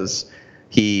because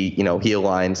he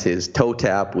aligns his toe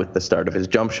tap with the start of his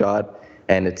jump shot,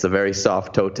 and it's a very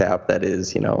soft toe tap that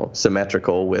is,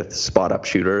 symmetrical with spot-up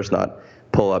shooters, not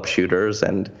pull-up shooters,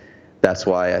 and that's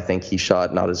why I think he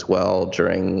shot not as well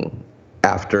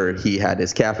after he had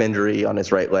his calf injury on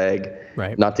his right leg.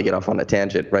 Right. Not to get off on a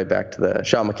tangent, right back to the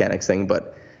shot mechanics thing,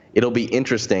 but it'll be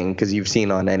interesting because you've seen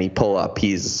on any pull-up,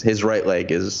 his right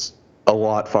leg is a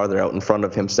lot farther out in front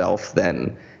of himself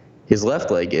than his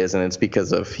left leg is, and it's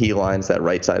because he lines that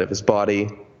right side of his body.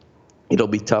 It'll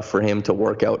be tough for him to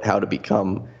work out how to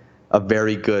become a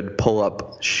very good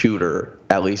pull-up shooter,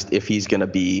 at least if he's going to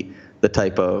be the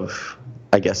type of,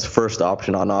 I guess, first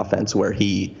option on offense where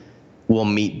he will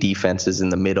meet defenses in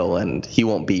the middle and he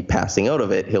won't be passing out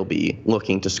of it. He'll be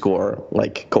looking to score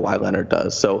like Kawhi Leonard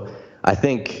does. So I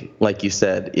think, like you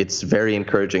said, it's very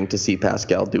encouraging to see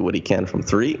Pascal do what he can from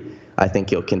three. I think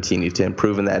he'll continue to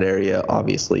improve in that area.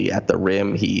 Obviously, at the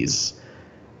rim, he's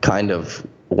kind of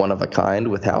one of a kind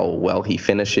with how well he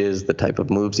finishes, the type of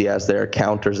moves he has there,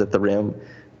 counters at the rim.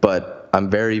 But I'm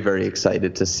very, very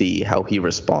excited to see how he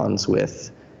responds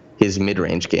with his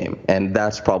mid-range game. And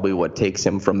that's probably what takes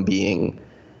him from being,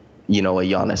 a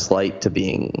Giannis light to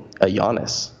being a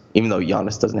Giannis, even though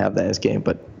Giannis doesn't have that in his game.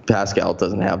 But Pascal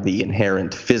doesn't have the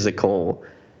inherent physical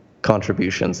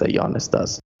contributions that Giannis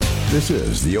does. This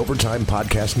is the Overtime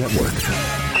Podcast Network.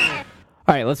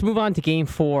 All right, let's move on to Game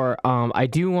 4. I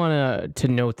do want to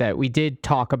note that we did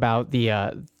talk about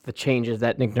the changes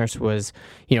that Nick Nurse was,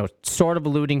 sort of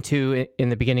alluding to in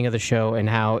the beginning of the show, and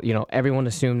how, everyone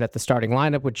assumed that the starting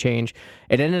lineup would change.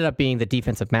 It ended up being the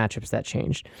defensive matchups that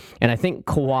changed. And I think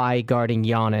Kawhi guarding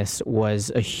Giannis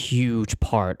was a huge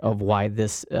part of why the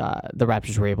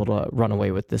Raptors were able to run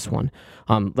away with this one.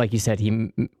 Like you said,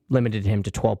 he limited him to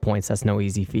 12 points. That's no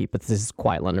easy feat, but this is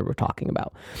Kawhi Leonard we're talking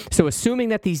about. So assuming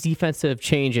that these defensive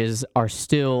changes are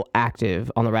still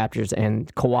active on the Raptors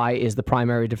and Kawhi is the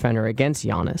primary defender against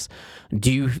Giannis,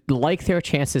 do you like their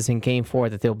chances in Game 4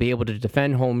 that they'll be able to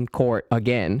defend home court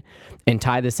again and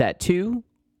tie this at 2?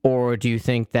 Or do you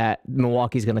think that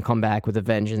Milwaukee's going to come back with a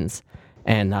vengeance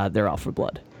and they're out for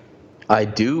blood? I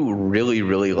do really,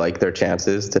 really like their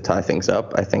chances to tie things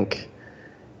up. I think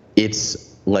it's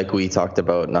like we talked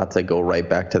about, not to go right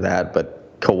back to that,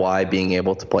 but Kawhi being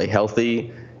able to play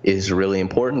healthy is really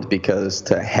important, because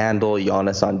to handle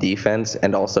Giannis on defense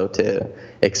and also to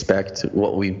expect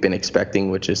what we've been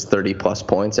expecting, which is 30-plus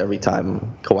points every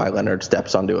time Kawhi Leonard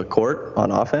steps onto a court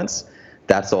on offense,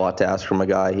 that's a lot to ask from a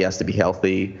guy. He has to be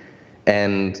healthy.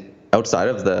 And outside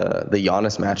of the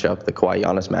Giannis matchup, the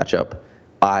Kawhi-Giannis matchup,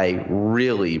 I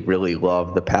really, really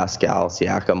love the Pascal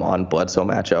Siakam on Bledsoe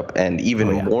matchup. And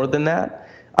even more than that,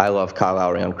 I love Kyle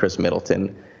Lowry on Chris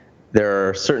Middleton. There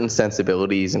are certain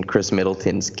sensibilities in Chris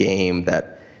Middleton's game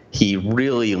that he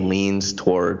really leans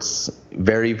towards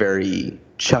very, very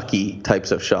chucky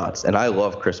types of shots. And I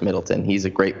love Chris Middleton. He's a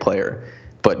great player.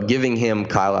 But giving him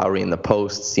Kyle Lowry in the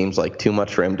post seems like too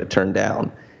much for him to turn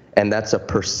down. And that's a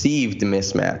perceived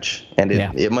mismatch. And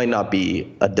it might not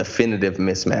be a definitive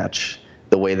mismatch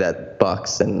the way that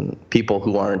Bucks and people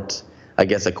who aren't, I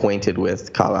guess, acquainted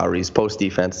with Kyle Lowry's post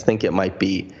defense think it might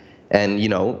be. And, you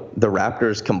know, the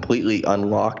Raptors completely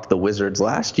unlocked the Wizards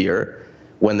last year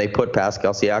when they put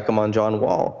Pascal Siakam on John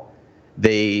Wall.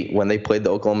 When they played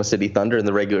the Oklahoma City Thunder in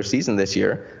the regular season this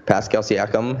year, Pascal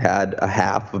Siakam had a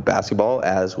half of basketball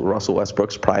as Russell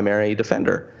Westbrook's primary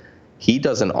defender. He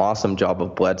does an awesome job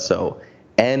of Bledsoe,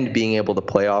 and being able to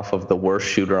play off of the worst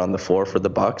shooter on the floor for the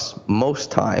Bucks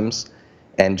most times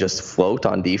and just float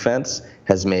on defense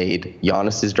has made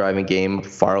Giannis's driving game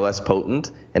far less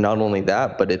potent. And not only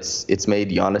that, but it's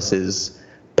made Giannis's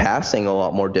passing a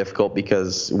lot more difficult,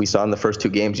 because we saw in the first two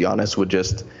games Giannis would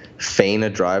just feign a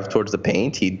drive towards the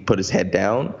paint. He'd put his head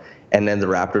down, and then the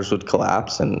Raptors would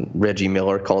collapse, and Reggie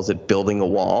Miller calls it building a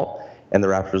wall. And the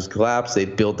Raptors collapse,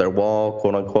 they'd build their wall,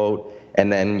 quote unquote,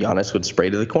 and then Giannis would spray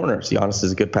to the corners. Giannis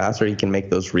is a good passer. He can make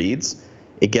those reads.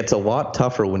 It gets a lot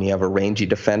tougher when you have a rangy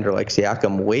defender like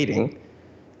Siakam waiting,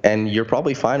 and you're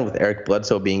probably fine with Eric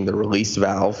Bledsoe being the release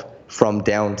valve from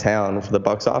downtown for the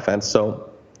Bucks offense.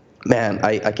 So, man,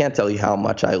 I can't tell you how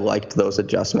much I liked those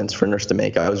adjustments for Nurse to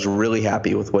make. I was really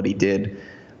happy with what he did.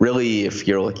 Really, if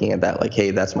you're looking at that like,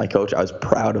 hey, that's my coach, I was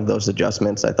proud of those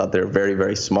adjustments. I thought they were very,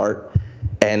 very smart.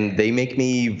 And they make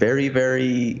me very,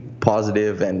 very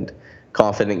positive and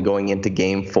confident going into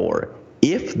Game 4.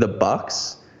 If the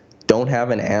Bucks don't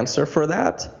have an answer for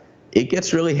that, it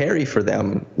gets really hairy for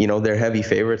them. You know, they're heavy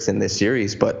favorites in this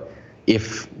series, but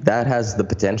if that has the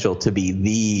potential to be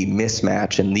the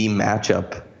mismatch and the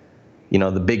matchup, you know,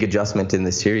 the big adjustment in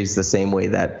the series, the same way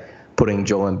that putting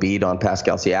Joel Embiid on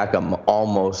Pascal Siakam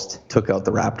almost took out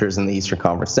the Raptors in the Eastern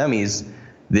Conference semis,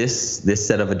 this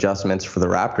set of adjustments for the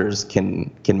Raptors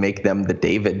can make them the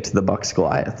David to the Bucks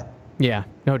Goliath. Yeah,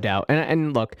 no doubt.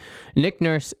 And look, Nick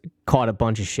Nurse caught a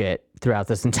bunch of shit throughout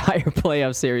this entire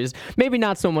playoff series. Maybe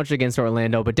not so much against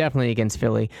Orlando, but definitely against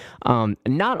Philly.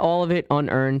 Not all of it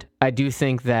unearned. I do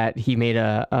think that he made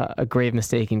a grave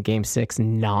mistake in Game 6,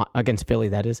 not against Philly,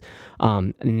 that is,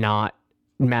 not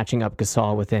matching up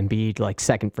Gasol with Embiid like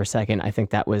second for second. I think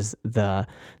that was the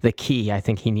key. I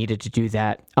think he needed to do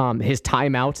that. His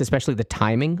timeouts, especially the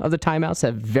timing of the timeouts,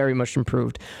 have very much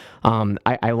improved.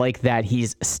 I like that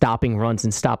he's stopping runs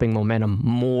and stopping momentum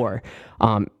more.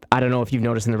 I don't know if you've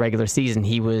noticed in the regular season,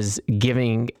 he was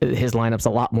giving his lineups a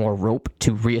lot more rope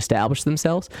to reestablish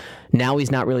themselves. Now he's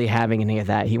not really having any of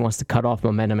that. He wants to cut off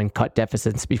momentum and cut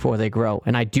deficits before they grow.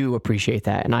 And I do appreciate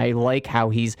that. And I like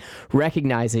how he's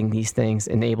recognizing these things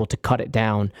and able to cut it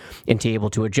down and to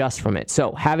able to adjust from it.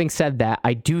 So having said that,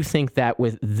 I do think that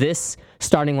with this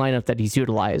starting lineup that he's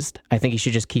utilized, I think he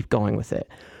should just keep going with it.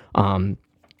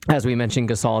 As we mentioned,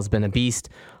 Gasol has been a beast.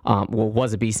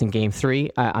 Was a beast in Game 3.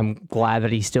 I'm glad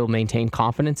that he still maintained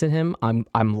confidence in him.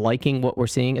 I'm liking what we're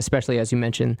seeing, especially as you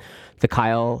mentioned, the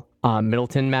Kyle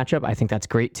Middleton matchup. I think that's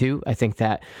great too. I think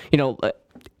that,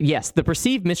 yes, the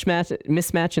perceived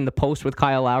mismatch in the post with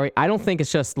Kyle Lowry, I don't think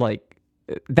it's just like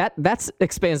that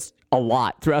expands a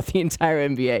lot throughout the entire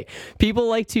NBA. People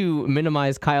like to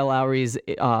minimize Kyle Lowry's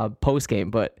post game,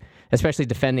 but especially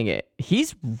defending it,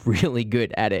 he's really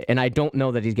good at it, and I don't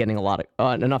know that he's getting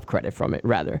enough credit from it,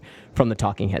 rather, from the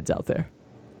talking heads out there.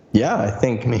 Yeah, I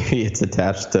think maybe it's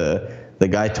attached to the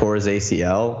guy tore his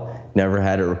ACL, never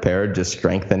had it repaired, just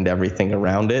strengthened everything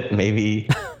around it. Maybe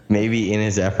in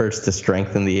his efforts to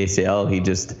strengthen the ACL, he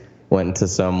just went to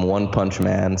some one-punch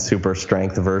man, super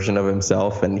strength version of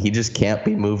himself, and he just can't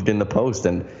be moved in the post.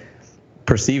 And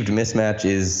perceived mismatch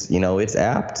is, it's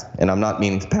apt, and I'm not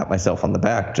meaning to pat myself on the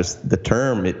back, just the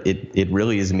term, it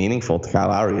really is meaningful to Kyle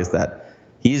Lowry, is that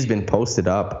he's been posted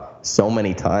up so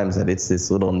many times that it's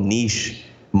this little niche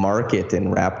market in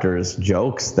Raptors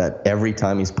jokes that every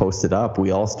time he's posted up,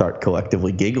 we all start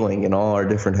collectively giggling in all our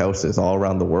different houses all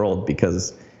around the world,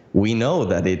 because we know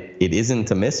that it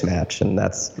isn't a mismatch, and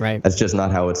that's right. That's just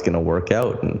not how it's going to work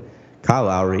out. And Kyle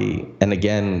Lowry, and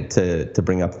again, to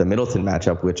bring up the Middleton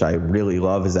matchup, which I really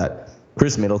love, is that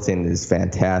Chris Middleton is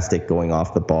fantastic going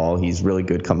off the ball. He's really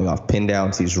good coming off pin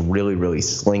downs. He's really, really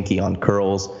slinky on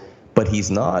curls, but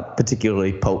he's not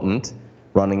particularly potent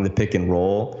running the pick and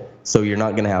roll. So you're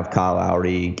not going to have Kyle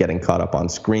Lowry getting caught up on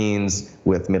screens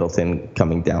with Middleton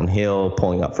coming downhill,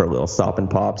 pulling up for a little stop and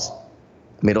pops.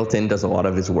 Middleton does a lot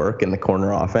of his work in the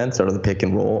corner offense or the pick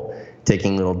and roll,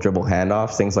 taking little dribble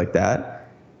handoffs, things like that.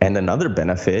 And another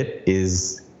benefit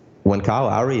is when Kyle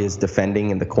Lowry is defending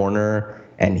in the corner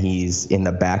and he's in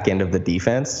the back end of the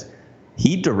defense,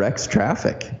 he directs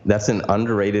traffic. That's an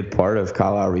underrated part of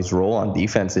Kyle Lowry's role on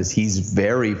defense. Is he's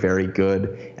very, very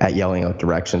good at yelling out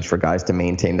directions for guys to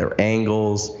maintain their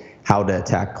angles, how to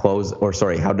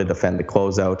how to defend the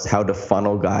closeouts, how to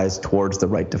funnel guys towards the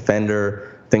right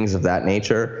defender, things of that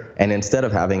nature. And instead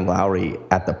of having Lowry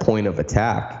at the point of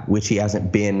attack, which he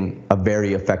hasn't been a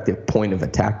very effective point of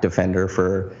attack defender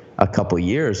for a couple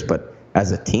years, but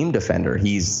as a team defender,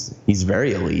 he's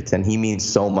very elite, and he means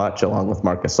so much along with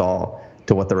Marc Gasol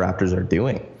to what the Raptors are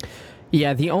doing.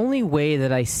 Yeah, the only way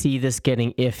that I see this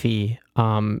getting iffy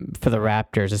for the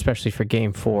Raptors, especially for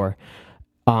Game 4,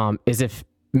 is if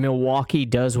Milwaukee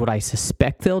does what I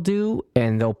suspect they'll do,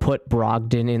 and they'll put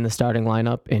Brogdon in the starting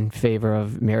lineup in favor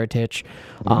of Mirotic.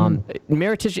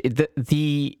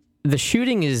 Mirotic, the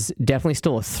shooting is definitely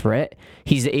still a threat.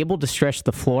 He's able to stretch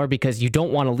the floor because you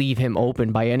don't want to leave him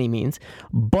open by any means.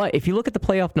 But if you look at the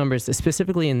playoff numbers,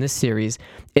 specifically in this series,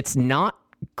 it's not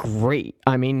great.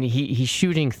 I mean, he's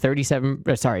shooting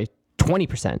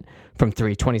 20% from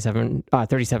three,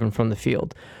 37 from the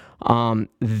field.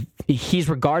 He's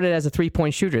regarded as a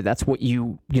 3-point shooter. That's what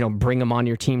you bring him on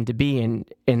your team to be.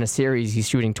 In a series, he's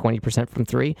shooting 20% from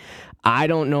three. I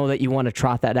don't know that you want to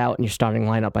trot that out in your starting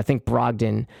lineup. I think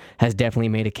Brogdon has definitely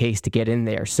made a case to get in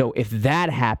there. So if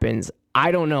that happens,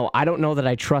 I don't know. I don't know that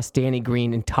I trust Danny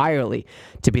Green entirely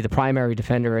to be the primary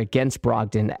defender against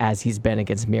Brogdon as he's been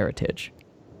against Mirotic.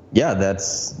 Yeah,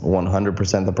 that's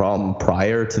 100% the problem.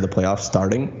 Prior to the playoffs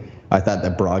starting, I thought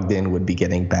that Brogdon would be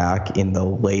getting back in the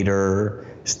later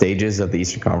stages of the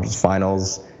Eastern Conference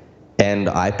Finals, and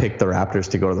I picked the Raptors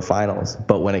to go to the finals.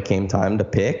 But when it came time to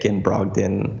pick, and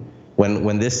Brogdon,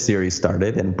 when this series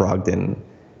started and Brogdon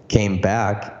came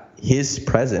back, his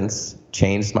presence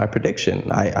changed my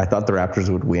prediction. I thought the Raptors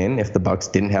would win if the Bucks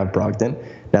didn't have Brogdon.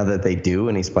 Now that they do,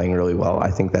 and he's playing really well, I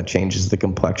think that changes the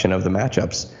complexion of the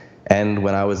matchups. And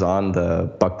when I was on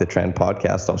the Buck the Trend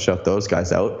podcast, I'll shout those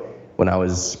guys out. When I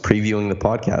was previewing the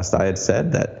podcast, I had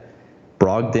said that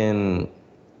Brogdon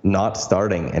not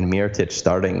starting and Mirotic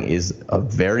starting is a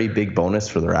very big bonus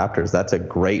for the Raptors. That's a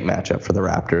great matchup for the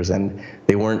Raptors, and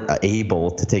they weren't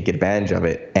able to take advantage of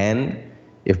it. And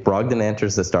if Brogdon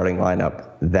enters the starting lineup,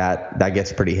 that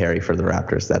gets pretty hairy for the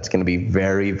Raptors. That's going to be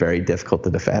very, very difficult to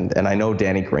defend. And I know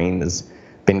Danny Green has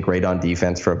been great on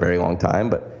defense for a very long time,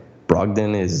 but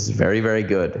Brogdon is very, very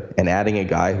good. And adding a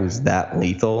guy who's that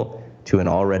lethal to an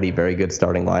already very good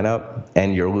starting lineup,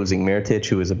 and you're losing Mirotic,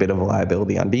 who is a bit of a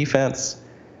liability on defense,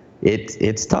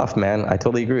 it's tough, man. I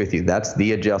totally agree with you. That's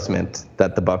the adjustment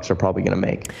that the Bucks are probably going to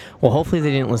make. Well, hopefully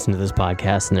they didn't listen to this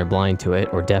podcast and they're blind to it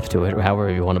or deaf to it, or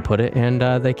however you want to put it, and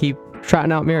they keep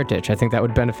trotting out Mirotic. I think that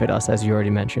would benefit us, as you already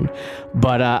mentioned.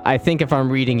 But I think if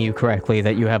I'm reading you correctly,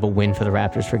 that you have a win for the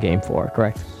Raptors for Game 4,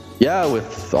 correct? Yeah,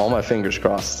 with all my fingers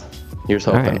crossed. Here's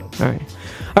hoping. All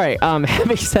right.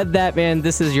 Having said that, man,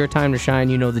 this is your time to shine.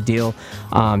 You know the deal.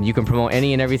 You can promote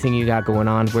any and everything you got going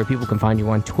on, where people can find you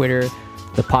on Twitter.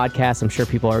 The podcast, I'm sure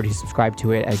people already subscribe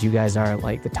to it, as you guys are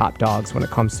like the top dogs when it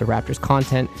comes to Raptors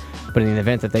content. But in the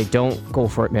event that they don't, go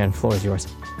for it, man. Floor is yours.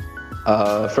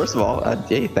 First of all,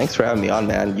 hey, thanks for having me on,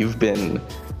 man. You've been,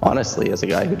 honestly, as a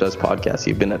guy who does podcasts,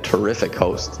 you've been a terrific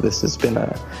host. This has been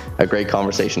a great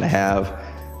conversation to have.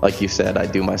 Like you said, I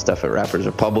do my stuff at Rappers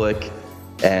Republic,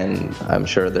 and I'm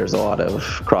sure there's a lot of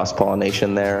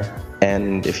cross-pollination there.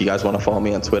 And if you guys want to follow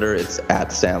me on Twitter, it's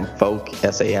 @SamFolk,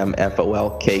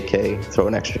 SamFolkk. Throw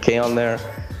an extra K on there.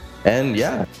 And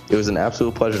yeah, it was an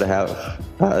absolute pleasure to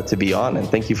have to be on, and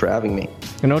thank you for having me.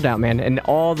 No doubt, man. And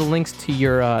all the links to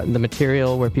your the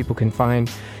material where people can find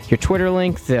your Twitter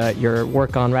link, your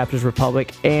work on Raptors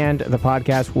Republic, and the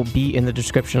podcast will be in the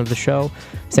description of the show.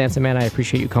 Samson, man, I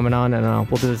appreciate you coming on, and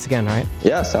we'll do this again, all right?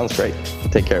 Yeah, sounds great.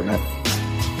 Take care, man.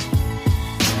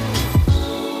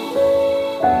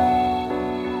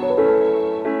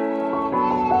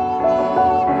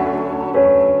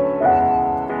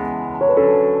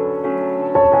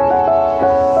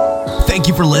 Thank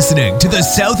you for listening to the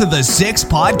South of the Six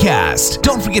podcast.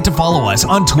 Don't forget to follow us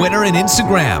on Twitter and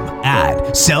Instagram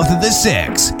 @South of the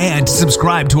Six, and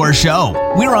subscribe to our show.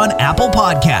 We're on Apple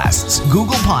Podcasts,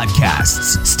 Google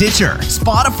Podcasts, Stitcher,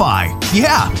 Spotify.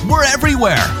 Yeah, we're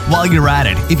everywhere. While you're at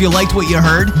it, if you liked what you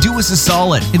heard, do us a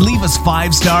solid and leave us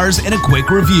 5 stars and a quick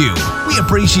review. We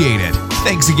appreciate it.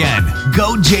 Thanks again.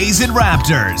 Go Jays and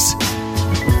Raptors.